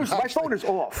goes through. So my phone is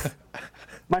off.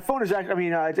 My phone is actually,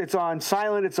 it's on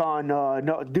silent. It's on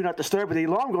no, do not disturb, but the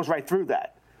alarm goes right through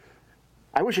that.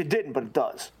 I wish it didn't, but it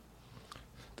does.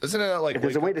 Doesn't it if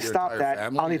there's a way to stop that,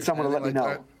 I'll need someone to let me know.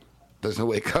 That? Doesn't it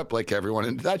wake up like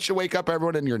everyone? That should wake up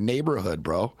everyone in your neighborhood,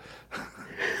 bro.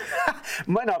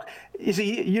 No, you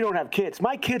see, you don't have kids.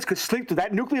 My kids could sleep through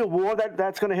that nuclear war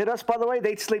that's going to hit us. By the way,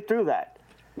 they'd sleep through that.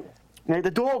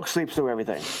 The dog sleeps through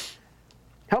everything.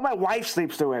 Hell, my wife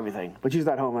sleeps through everything, but she's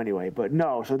not home anyway. But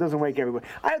no, so it doesn't wake everybody.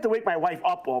 I have to wake my wife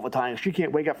up all the time. She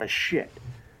can't wake up for shit.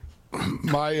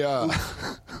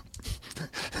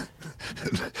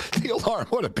 The alarm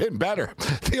would have been better.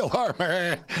 The alarm.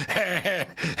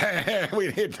 We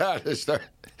need that to start.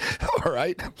 All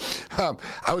right.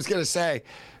 I was going to say,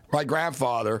 my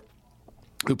grandfather,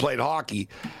 who played hockey,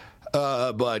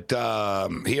 but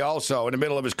he also, in the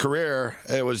middle of his career,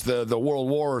 it was the World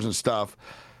Wars and stuff,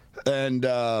 and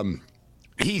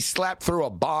he slept through a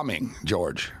bombing,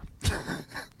 George.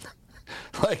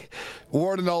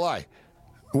 Word of no lie.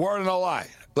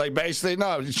 Basically,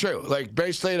 no, it's true.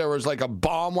 Basically, there was a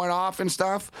bomb went off and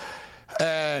stuff,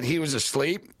 and he was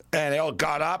asleep, and they all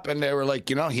got up, and they were like,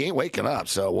 he ain't waking up,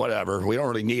 so whatever. We don't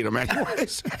really need him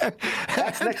anyways.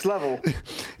 That's next level.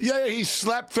 Yeah, he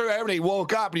slept through everything. He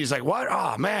woke up, and he's like, what?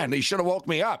 Oh, man, he should have woke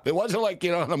me up. It wasn't like,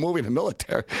 in a movie in the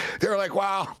military. They were like,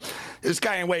 wow, this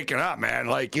guy ain't waking up, man.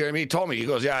 He told me, he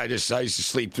goes, yeah, I used to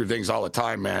sleep through things all the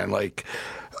time, man.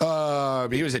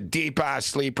 He was a deep-ass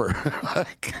sleeper.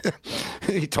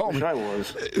 He told me. I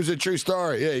was. It was a true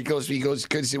story. Yeah, he goes,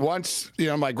 because once,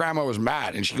 my grandma was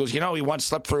mad, and she goes, he once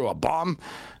slept through a bomb,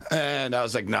 and I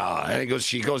was like, nah. And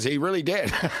she goes, he really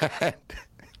did.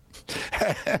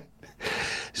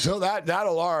 So that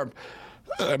alarm,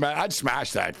 man, I'd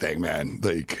smash that thing, man.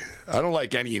 I don't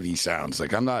like any of these sounds.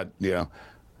 I'm not,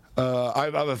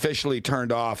 I've officially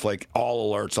turned off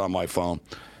all alerts on my phone.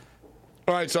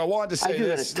 All right, so I wanted to say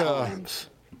this. I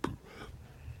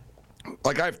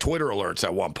have Twitter alerts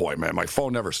at one point, man. My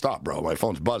phone never stopped, bro. My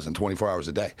phone's buzzing 24 hours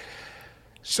a day.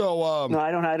 So no, I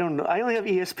don't. I only have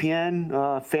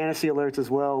ESPN, fantasy alerts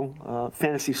as well.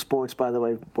 Fantasy sports, by the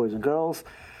way, boys and girls.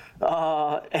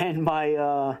 And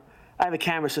I have a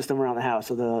camera system around the house,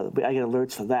 so I get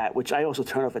alerts for that, which I also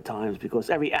turn off at times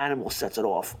because every animal sets it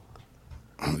off.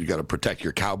 You got to protect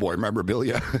your cowboy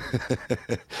memorabilia,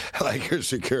 your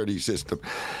security system.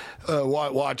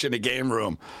 Watching the game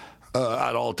room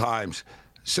at all times.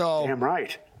 So damn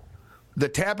right. The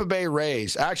Tampa Bay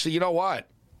Rays. Actually, you know what?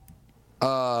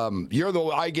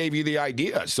 I gave you the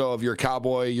idea. So of your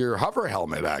hover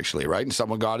helmet, actually, right? And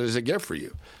someone got it as a gift for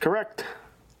you. Correct.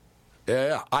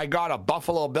 Yeah, I got a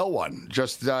Buffalo Bill one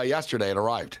just yesterday. It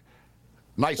arrived.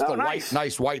 Nice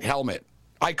white helmet.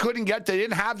 I couldn't they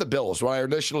didn't have the Bills when I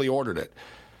initially ordered it.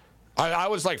 I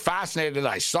was fascinated that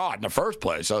I saw it in the first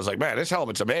place. I was like, man, this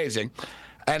helmet's amazing.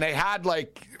 And they had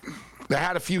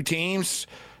a few teams,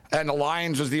 and the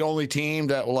Lions was the only team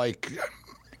that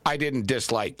I didn't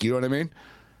dislike. You know what I mean?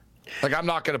 I'm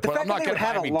not going to put. I'm not going to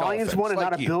have a Lions one and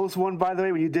not a Bills one. By the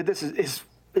way, when you did this, is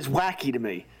wacky to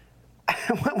me.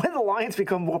 When did the Lions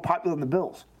become more popular than the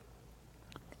Bills?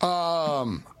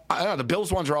 I don't know. The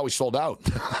Bills ones are always sold out.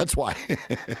 That's why.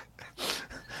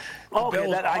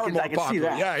 Okay, I can see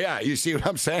that. Yeah. You see what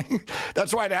I'm saying?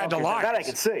 That's why they had the Lions. That I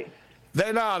can see.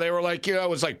 They were it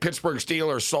was Pittsburgh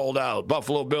Steelers sold out,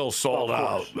 Buffalo Bills sold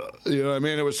out. You know what I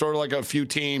mean? It was sort of a few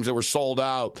teams that were sold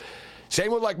out.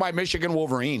 Same with my Michigan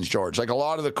Wolverines, George. A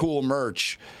lot of the cool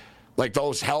merch,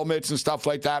 those helmets and stuff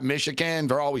like that, Michigan,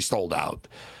 they're always sold out.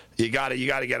 You got to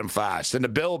get them fast. And the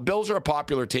Bills are a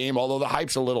popular team, although the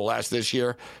hype's a little less this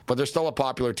year, but they're still a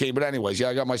popular team. But anyways,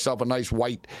 I got myself a nice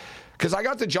white, because I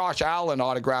got the Josh Allen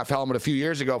autograph helmet a few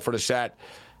years ago for the set.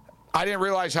 I didn't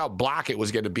realize how black it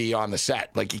was going to be on the set.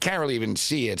 You can't really even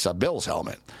see it's a Bills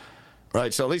helmet,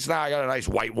 right? So at least now I got a nice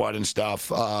white one and stuff.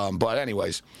 But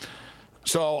anyways,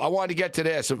 so I wanted to get to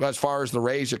this as far as the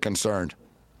Rays are concerned.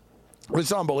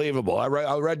 It's unbelievable. I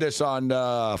read this on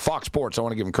Fox Sports. I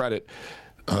want to give them credit.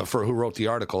 for who wrote the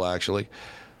article, actually.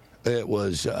 It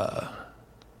was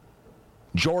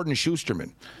Jordan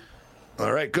Schusterman.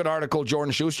 All right, good article,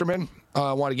 Jordan Schusterman.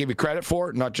 I want to give you credit for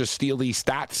it, not just steal these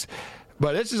stats.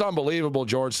 But this is unbelievable,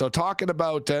 George. So talking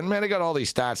about, and man, I got all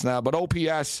these stats now, but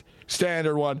OPS,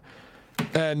 standard one,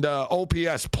 and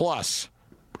OPS plus,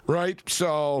 right?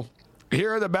 So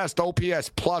here are the best OPS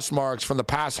plus marks from the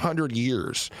past 100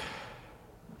 years.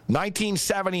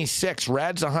 1976,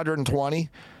 Reds, 120.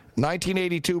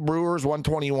 1982 Brewers,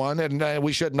 121, and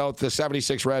we should note the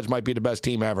 76 Reds might be the best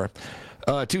team ever.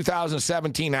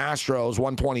 2017 Astros,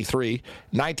 123.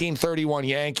 1931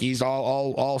 Yankees,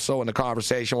 all also in the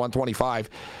conversation, 125.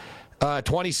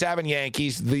 27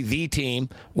 Yankees, the team,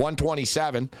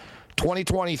 127.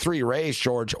 2023 Rays,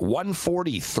 George,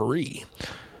 143.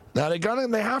 Now,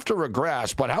 they have to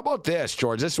regress, but how about this,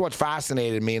 George? This is what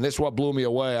fascinated me, and this is what blew me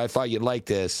away. I thought you'd like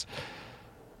this.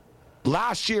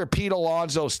 Last year, Pete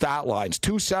Alonso's stat lines,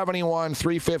 271,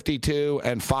 352,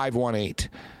 and 518.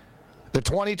 The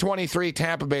 2023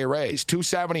 Tampa Bay Rays,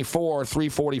 274,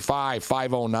 345,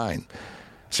 509.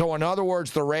 So, in other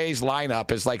words, the Rays lineup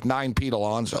is like 9 Pete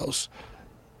Alonsos.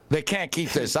 They can't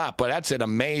keep this up, but that's an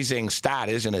amazing stat,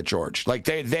 isn't it, George? Like,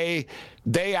 they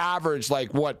average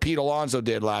like what Pete Alonso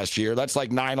did last year. That's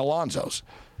like 9 Alonsos.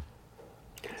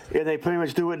 Yeah, they pretty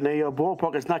much do it in a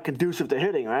ballpark. It's not conducive to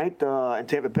hitting, right? In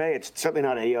Tampa Bay, it's certainly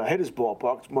not a hitter's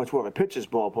ballpark. It's much more of a pitcher's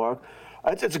ballpark.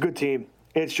 It's a good team.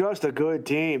 It's just a good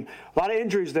team. A lot of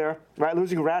injuries there, right?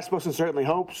 Losing Rasmussen certainly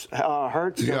hurts.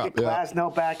 They'll get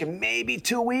Glasnow back in maybe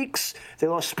 2 weeks. They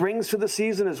lost Springs for the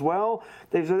season as well.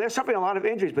 They're suffering a lot of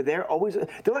injuries, but they're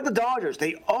like the Dodgers.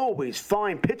 They always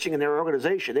find pitching in their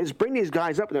organization. They just bring these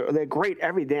guys up. They're great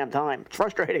every damn time. It's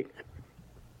frustrating.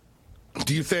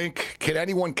 Do you think, can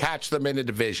anyone catch them in the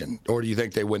division, or do you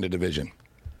think they win the division?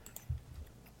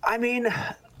 I mean,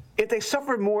 if they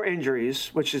suffer more injuries,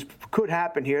 which could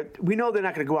happen here, we know they're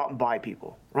not going to go out and buy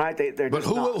people, right? But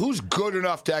who's good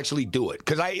enough to actually do it?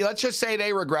 Because let's just say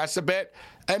they regress a bit,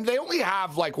 and they only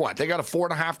have, like, what? They got a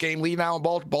 4.5 game lead now in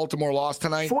Baltimore lost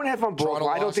tonight? 4.5 on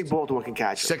Baltimore. I don't think Baltimore can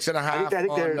catch them.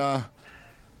 6.5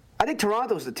 I think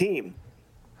Toronto's the team.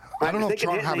 Right? I don't know if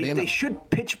Toronto have it in them. They should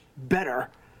pitch better.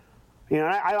 You know,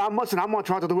 I want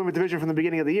Toronto to win the division from the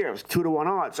beginning of the year. It was 2-1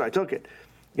 odds, so I took it.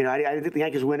 You know, I didn't think the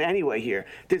Yankees win anyway here.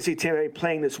 Didn't see Tampa Bay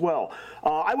playing this well.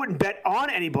 I wouldn't bet on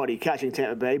anybody catching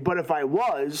Tampa Bay, but if I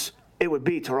was, it would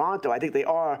be Toronto. I think they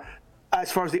are,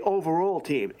 as far as the overall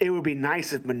team. It would be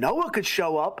nice if Manoah could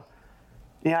show up.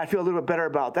 Yeah, I feel a little bit better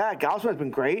about that. Gausman's been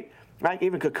great. Right?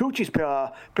 Even Kikuchi's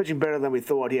pitching better than we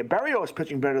thought here. Berrios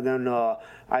pitching better than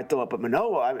I thought. But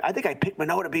Manoah, I think I picked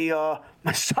Manoah to be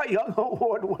my Cy Young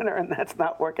Award winner, and that's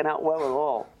not working out well at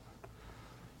all.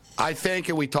 I think,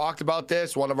 and we talked about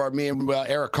this, me and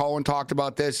Eric Cohen talked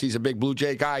about this. He's a big Blue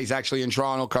Jay guy. He's actually in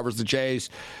Toronto, covers the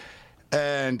Jays.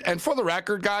 And for the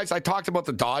record, guys, I talked about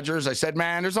the Dodgers. I said,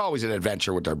 man, there's always an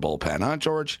adventure with their bullpen, huh,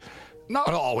 George?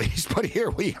 Not always, but here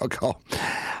we go.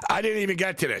 I didn't even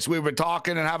get to this. We've been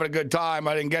talking and having a good time.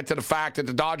 I didn't get to the fact that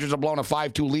the Dodgers have blown a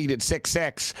 5-2 lead at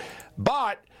 6-6.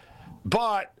 But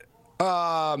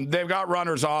they've got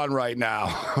runners on right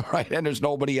now, right? And there's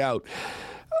nobody out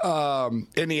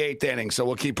in the 8th inning, so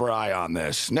we'll keep our eye on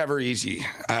this. Never easy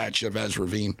at Chavez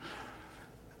Ravine.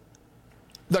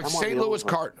 The St. Louis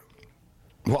Cardinals.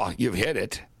 Well, you've hit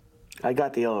it. I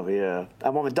got the over, yeah.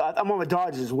 I'm on the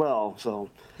Dodgers as well, so.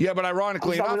 Yeah, but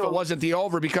ironically enough, it wasn't the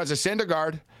over because of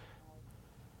Syndergaard.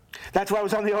 That's why I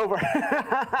was on the over.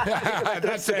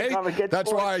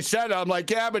 That's why I said it. I'm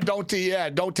like, yeah, but don't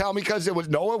tell me because it was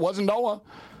Noah. It wasn't Noah.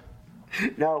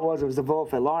 No, it was. It was the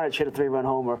bullpen. Lawrence hit a 3-run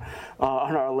homer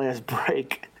on our last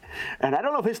break. And I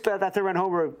don't know if that 3-run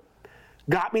homer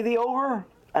got me the over.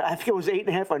 I think it was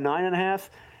 8.5 or 9.5.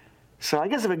 So I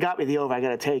guess if it got me the over, I got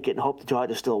to take it and hope the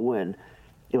Dodgers still win.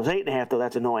 It was 8.5 though.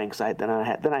 That's annoying because then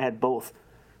I had both.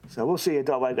 So we'll see. We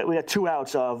got 2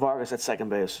 outs. Vargas at second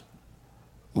base.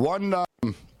 One.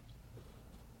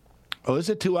 Is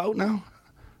it 2 out now?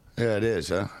 Yeah, it is.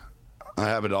 Huh? I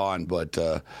have it on, but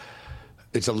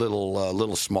it's a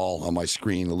little small on my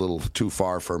screen. A little too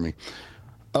far for me.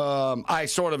 I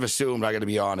sort of assumed, I got to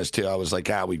be honest, too. I was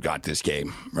like, we've got this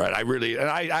game, right?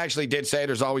 I actually did say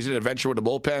there's always an adventure with the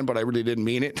bullpen, but I really didn't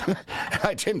mean it.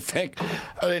 I didn't think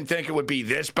it would be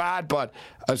this bad, but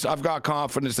I've got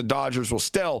confidence the Dodgers will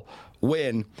still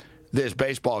win this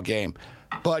baseball game.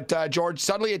 But, George,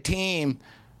 suddenly a team,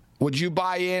 would you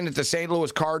buy in at the St.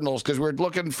 Louis Cardinals? Because we're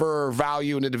looking for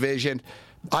value in the division.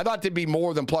 I thought they'd be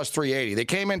more than plus 380. They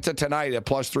came into tonight at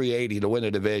plus 380 to win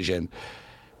the division.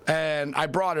 And I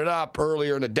brought it up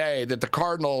earlier in the day that the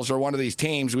Cardinals are one of these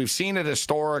teams. We've seen it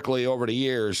historically over the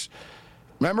years.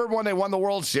 Remember when they won the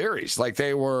World Series? Like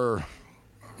they were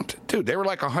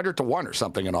like 100-1 or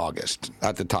something in August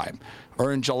at the time,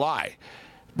 or in July.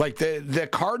 Like the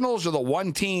Cardinals are the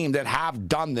one team that have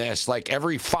done this like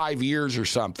every 5 years or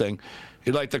something.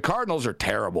 Like the Cardinals are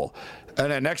terrible.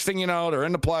 And the next thing you know, they're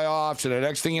in the playoffs, and the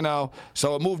next thing you know,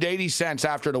 so it moved 80 cents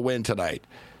after the win tonight.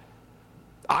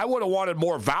 I would have wanted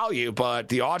more value, but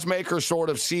the odds makers sort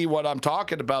of see what I'm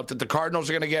talking about, that the Cardinals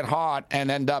are going to get hot and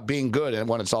end up being good and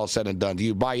when it's all said and done. Do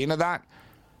you buy into that?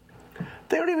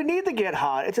 They don't even need to get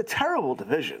hot. It's a terrible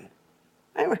division.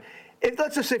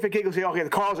 Let's just say for giggles, okay, the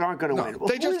Cardinals aren't going to win. Well,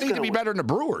 they just need to be better than the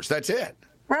Brewers. That's it.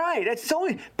 Right. It's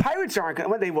only Pirates aren't going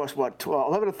to win. They lost,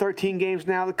 11 or 13 games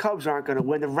now. The Cubs aren't going to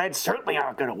win. The Reds certainly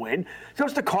aren't going to win. So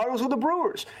it's the Cardinals or the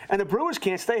Brewers. And the Brewers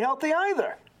can't stay healthy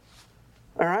either.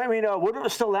 All right, I mean, Woodruff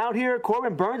is still out here.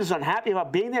 Corbin Burns is unhappy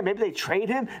about being there. Maybe they trade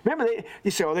him. Remember,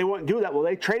 you say, they wouldn't do that. Well,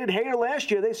 they traded Hader last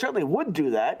year. They certainly would do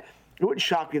that. It wouldn't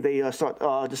shock me if they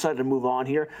decided to move on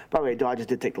here. By the way, Dodgers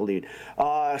did take the lead.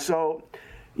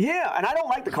 Yeah, and I don't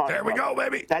like the Cardinals. There we go,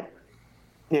 baby. That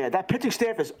pitching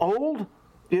staff is old.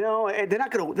 You know, and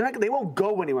they won't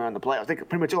go anywhere in the playoffs. I think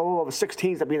pretty much all of the 6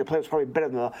 teams that be in the playoffs probably better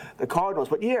than the Cardinals.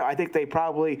 But yeah, I think they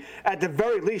probably, at the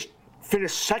very least,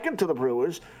 finish second to the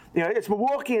Brewers. You know, it's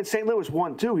Milwaukee and St. Louis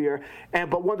 1-2 here.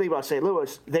 But one thing about St.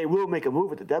 Louis, they will make a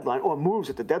move at the deadline, or moves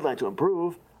at the deadline to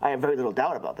improve. I have very little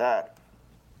doubt about that.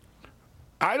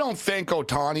 I don't think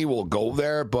Ohtani will go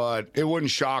there, but it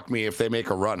wouldn't shock me if they make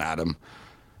a run at him.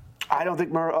 I don't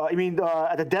think. You mean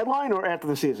at the deadline or after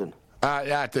the season?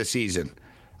 At the season.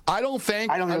 I don't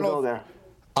think he'll go there.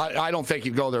 I don't think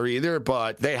he'd go there either,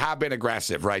 but they have been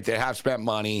aggressive, right? They have spent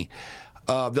money.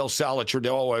 They'll sell a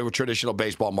traditional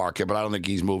baseball market, but I don't think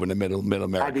he's moving to middle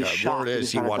America. I'd be shocked. Word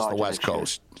is he wants the West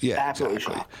Coast. Yeah, absolutely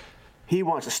exactly. Shocked. He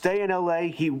wants to stay in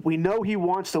L.A. We know he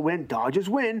wants to win. Dodgers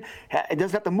win. He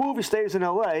doesn't have to move. He stays in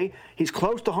L.A. He's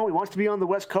close to home. He wants to be on the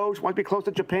West Coast. Wants to be close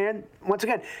to Japan. Once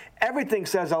again, everything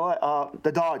says LA,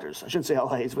 the Dodgers. I shouldn't say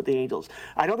L.A. It's with the Angels.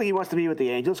 I don't think he wants to be with the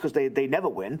Angels because they never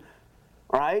win.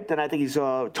 Right? Then I think he's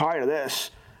tired of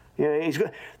this. You know, he's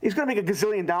going to make $1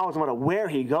 gazillion no matter where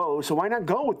he goes. So why not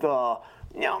go with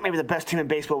maybe the best team in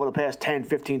baseball over the past 10,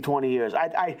 15, 20 years?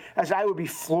 I would be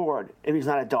floored if he's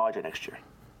not a Dodger next year.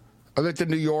 I think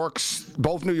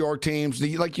both New York teams,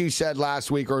 like you said last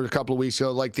week or a couple of weeks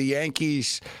ago, like the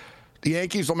Yankees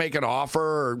will make an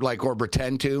offer or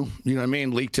pretend to, you know what I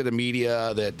mean, leak to the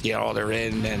media that, they're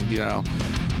in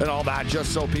and all that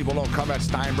just so people don't come at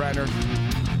Steinbrenner.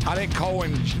 I think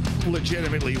Cohen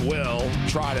legitimately will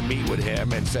try to meet with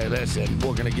him and say, listen,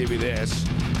 we're going to give you this.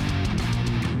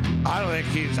 I don't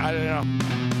know.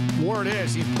 Word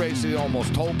is he's basically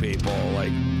almost told people,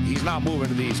 he's not moving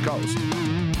to the East Coast.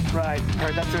 Right.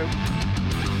 Heard that too.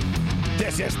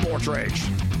 This is Sports Rage.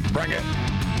 Bring it.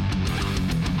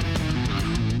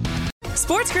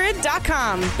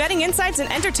 SportsGrid.com. Betting insights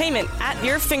and entertainment at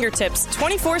your fingertips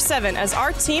 24/7 as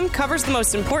our team covers the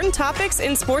most important topics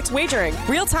in sports wagering.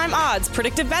 Real-time odds,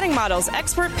 predictive betting models,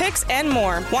 expert picks, and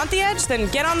more. Want the edge?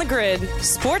 Then get on the grid.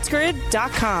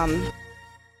 SportsGrid.com.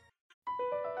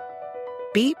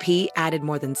 BP added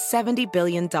more than $70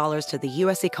 billion to the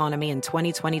U.S. economy in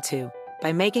 2022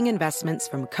 by making investments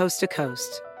from coast to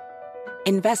coast.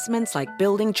 Investments like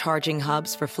building charging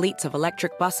hubs for fleets of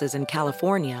electric buses in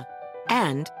California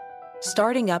and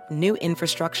starting up new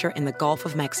infrastructure in the Gulf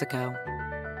of Mexico.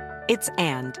 It's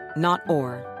and, not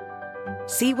or.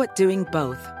 See what doing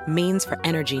both means for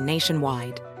energy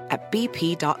nationwide at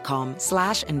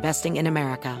bp.com/investing in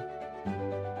America.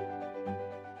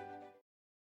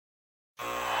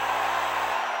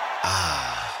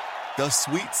 The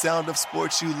sweet sound of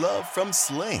sports you love from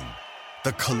Sling.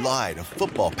 The collide of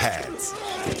football pads.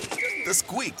 The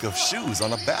squeak of shoes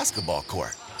on a basketball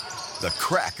court. The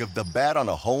crack of the bat on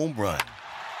a home run.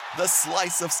 The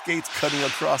slice of skates cutting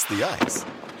across the ice.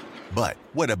 But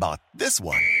what about this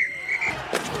one?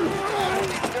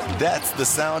 That's the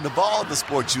sound of all the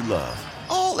sports you love,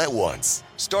 all at once.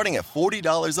 Starting at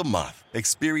 $40 a month.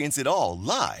 Experience it all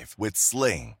live with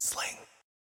Sling.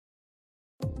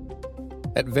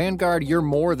 At Vanguard, you're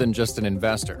more than just an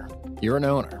investor. You're an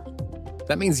owner.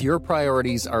 That means your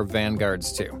priorities are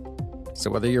Vanguard's too. So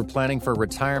whether you're planning for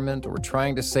retirement or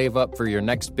trying to save up for your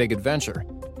next big adventure,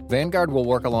 Vanguard will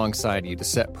work alongside you to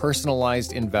set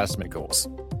personalized investment goals.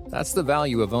 That's the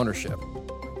value of ownership.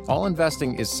 All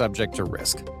investing is subject to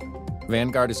risk.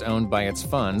 Vanguard is owned by its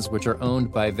funds, which are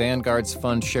owned by Vanguard's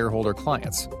fund shareholder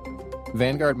clients.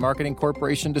 Vanguard Marketing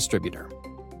Corporation Distributor.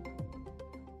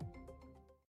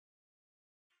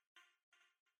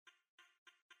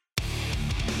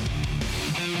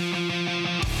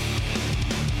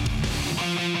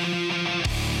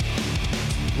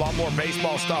 lot more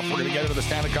baseball stuff. We're going to get into the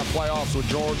Stanley Cup playoffs with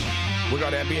George. We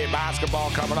got NBA basketball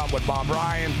coming up with Bob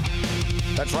Ryan.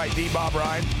 That's right, Bob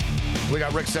Ryan. We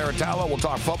got Rick Saratello. We'll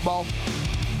talk football.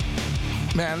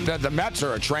 Man, the Mets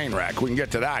are a train wreck. We can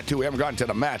get to that, too. We haven't gotten to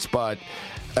the Mets, but...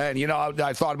 And,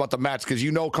 I thought about the Mets because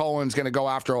Cohen's going to go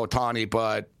after Ohtani,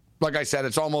 but like I said,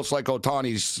 it's almost like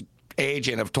Ohtani's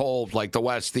agent have told, like,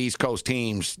 the East Coast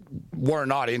teams, we're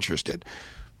not interested.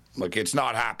 Like, it's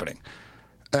not happening.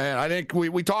 And I think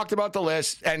we talked about the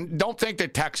list, and don't think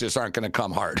that Texas aren't going to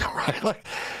come hard, right? Like,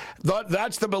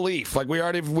 that's the belief. Like,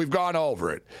 we've gone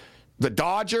over it. The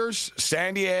Dodgers,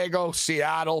 San Diego,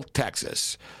 Seattle,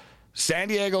 Texas. San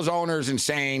Diego's owner is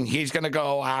insane. He's going to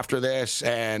go after this,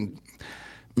 and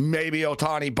maybe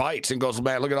Ohtani bites and goes,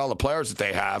 man, look at all the players that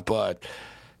they have. But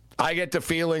I get the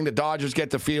feeling, the Dodgers get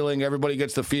the feeling, everybody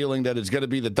gets the feeling that it's going to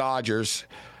be the Dodgers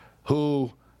who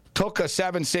took a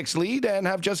 7-6 lead and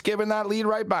have just given that lead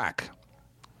right back.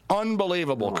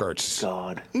 Unbelievable, Kurtz.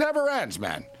 God. Never ends,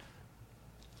 man.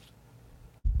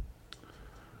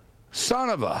 Son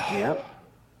of a... Yep.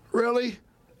 Really?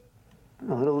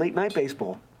 A little late night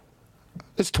baseball.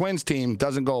 This Twins team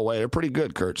doesn't go away. They're pretty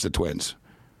good, Kurtz, the Twins.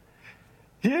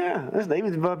 Yeah, they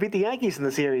even beat the Yankees in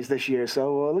the series this year,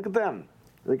 so look at them.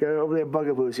 They got over their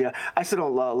bugaboos. Yeah, I still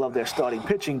don't love their starting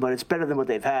pitching, but it's better than what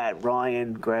they've had.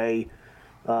 Ryan, Gray.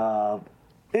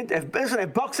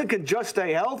 If Buxton can just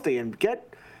stay healthy and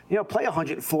play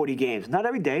 140 games, not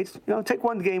every day. Take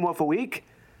one game off a week.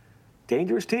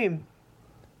 Dangerous team.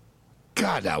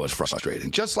 God, that was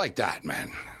frustrating. Just like that,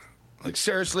 man. Like,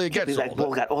 seriously, it gets old. That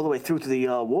ball got all the way through to the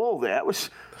wall there.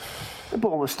 The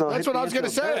ball was still... That's what I was going to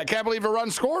say. I can't believe a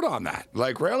run scored on that.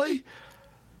 Like, really?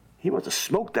 He must have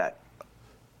smoked that.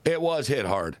 It was hit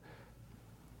hard.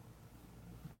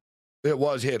 It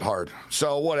was hit hard.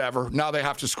 So, whatever. Now they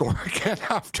have to score again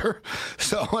after.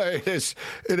 So, it is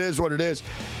what it is.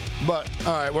 But,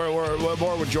 all right, we're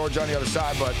more with George on the other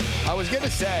side. But I was going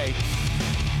to say...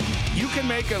 You can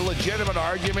make a legitimate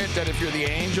argument that if you're the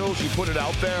Angels, you put it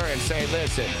out there and say,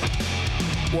 listen,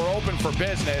 we're open for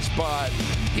business, but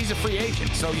he's a free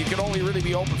agent, so you can only really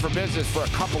be open for business for a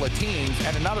couple of teams.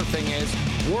 And another thing is,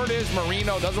 word is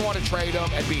Marino doesn't want to trade him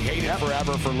and be hated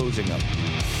forever for losing him.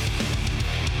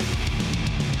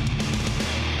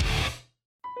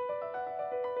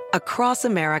 Across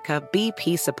America,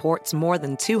 BP supports more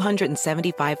than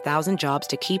 275,000 jobs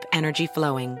to keep energy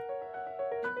flowing.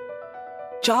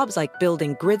 Jobs like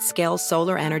building grid-scale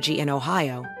solar energy in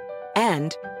Ohio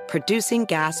and producing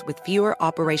gas with fewer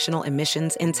operational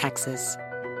emissions in Texas.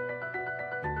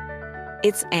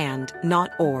 It's and, not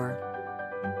or.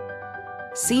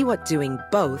 See what doing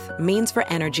both means for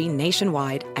energy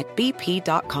nationwide at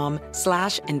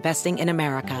bp.com/investing in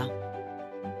America.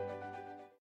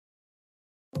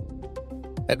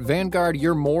 At Vanguard,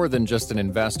 you're more than just an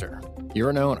investor.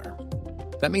 You're an owner.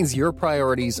 That means your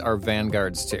priorities are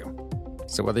Vanguard's too.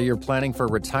 So whether you're planning for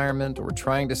retirement or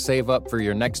trying to save up for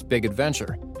your next big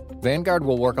adventure, Vanguard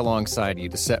will work alongside you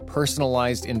to set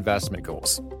personalized investment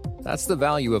goals. That's the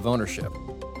value of ownership.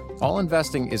 All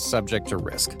investing is subject to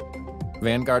risk.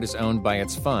 Vanguard is owned by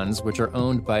its funds, which are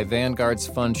owned by Vanguard's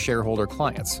fund shareholder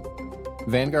clients.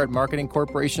 Vanguard Marketing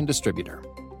Corporation Distributor.